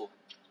 trophies or so.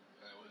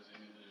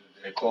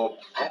 I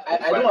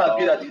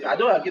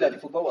don't agree that the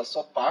football was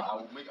subpar.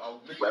 I'll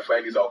make my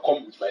findings. I'll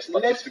come with my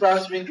statistics. Let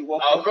France win the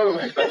World Cup. I'll come with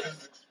my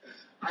statistics.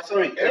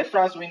 Sorry, let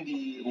France win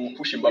the. We'll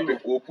push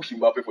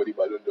Mbappe for the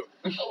Ballon d'Or.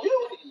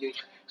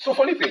 So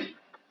funny thing,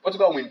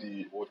 Portugal win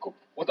the World Cup.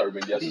 What are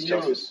Rubendias'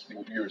 chances? The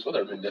Euros. What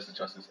are Rubendias'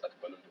 chances at the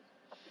Ballon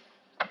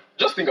d'Or?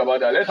 Just think about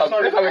that. Let's have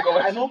a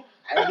comment. I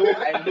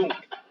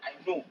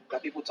know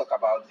that people talk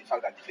about the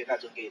fact that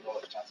defenders don't get a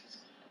lot of chances.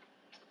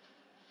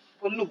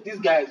 But look, this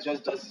guy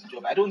just does his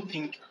job. I don't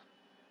think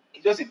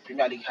he's just a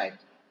Premier League hype.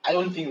 I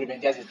don't think Ruben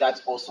Dias is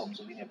that awesome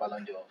to win a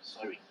Ballon d'Or.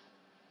 Sorry.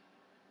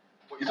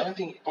 I don't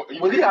think.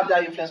 Will he have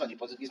that influence on the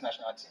Portuguese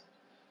national team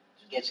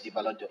to get to the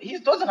Ballon d'Or? He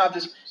doesn't have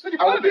this. So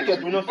I'll pick a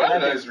Bruno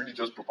Fernandes. Is really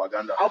just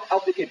propaganda. I'll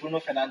pick a Bruno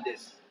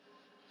Fernandes.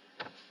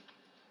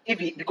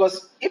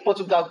 Because if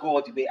Portugal go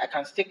all the way, I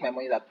can stake my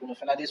money that Bruno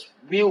Fernandes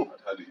will.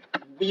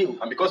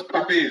 And because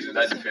Pepe is in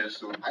that defense,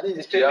 so I think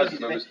let's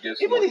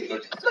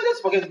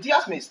forget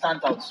Diaz may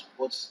stand out,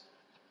 but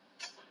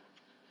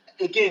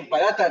again, by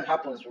that time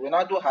happens,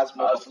 Ronaldo has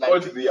more of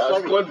scored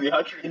the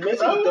hat-trick.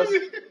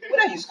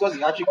 Whether he scores the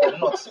hat-trick or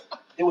not,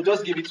 they will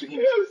just give it to him.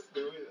 Yes,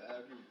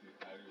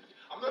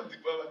 I'm not the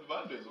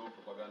band is all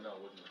propaganda or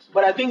whatnot.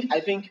 But I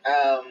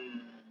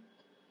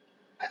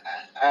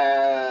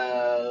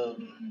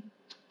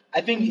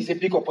think it's a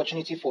big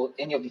opportunity for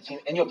any of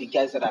the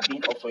guys that have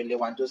been offered,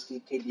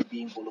 Lewandowski,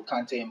 KDB, N'Golo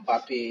Kante,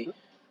 Mbappe,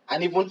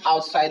 and even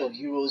outside of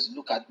Euros,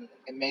 look at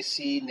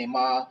Messi,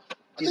 Neymar.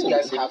 These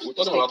guys have we'll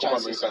talk about Copa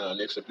America in our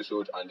next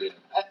episode, and then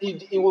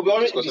it will be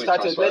already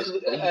started.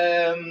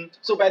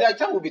 So by that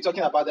time we'll be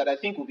talking about that. I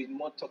think we'll be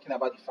more talking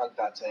about the fact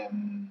that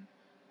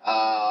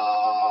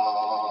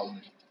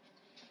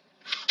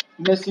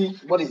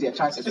Messi, what is their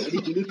chances?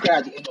 Will he cry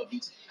at the end of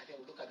it? And then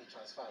we'll look at the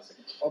transfers.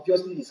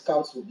 Obviously, the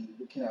scouts will be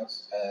looking at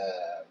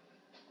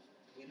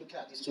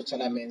looking at these two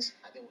tournaments,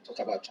 and then we'll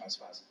talk about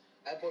transfers.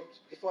 But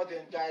before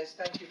then, guys,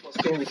 thank you for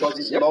staying with us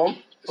this long.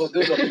 For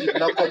those of you who did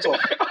not cut off,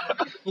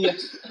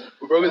 yes.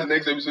 We promise the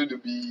next episode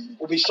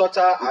will be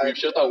shorter.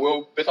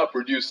 Well, better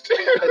produced.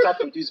 But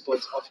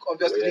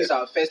obviously this is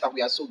our first, and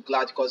we are so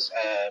glad because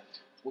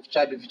we've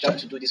tried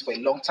to do this for a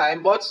long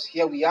time. But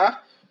here we are.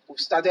 We've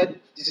started.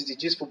 This is the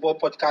Gist Football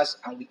Podcast,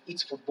 and we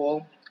eat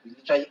football. We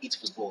literally eat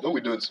football. No,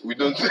 we don't.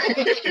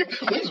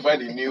 Let's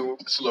find a new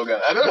slogan.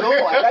 I don't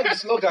know. I like the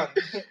slogan.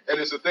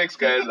 Anyway, so thanks,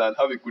 guys, and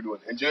have a good one.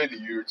 Enjoy the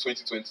Euro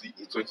 2020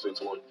 in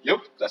 2021. Yep,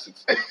 that's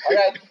it. All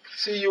right.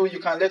 See you. You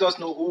can let us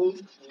know who will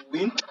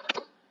win.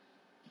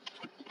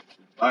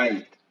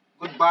 Bye.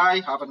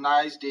 Goodbye. Have a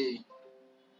nice day.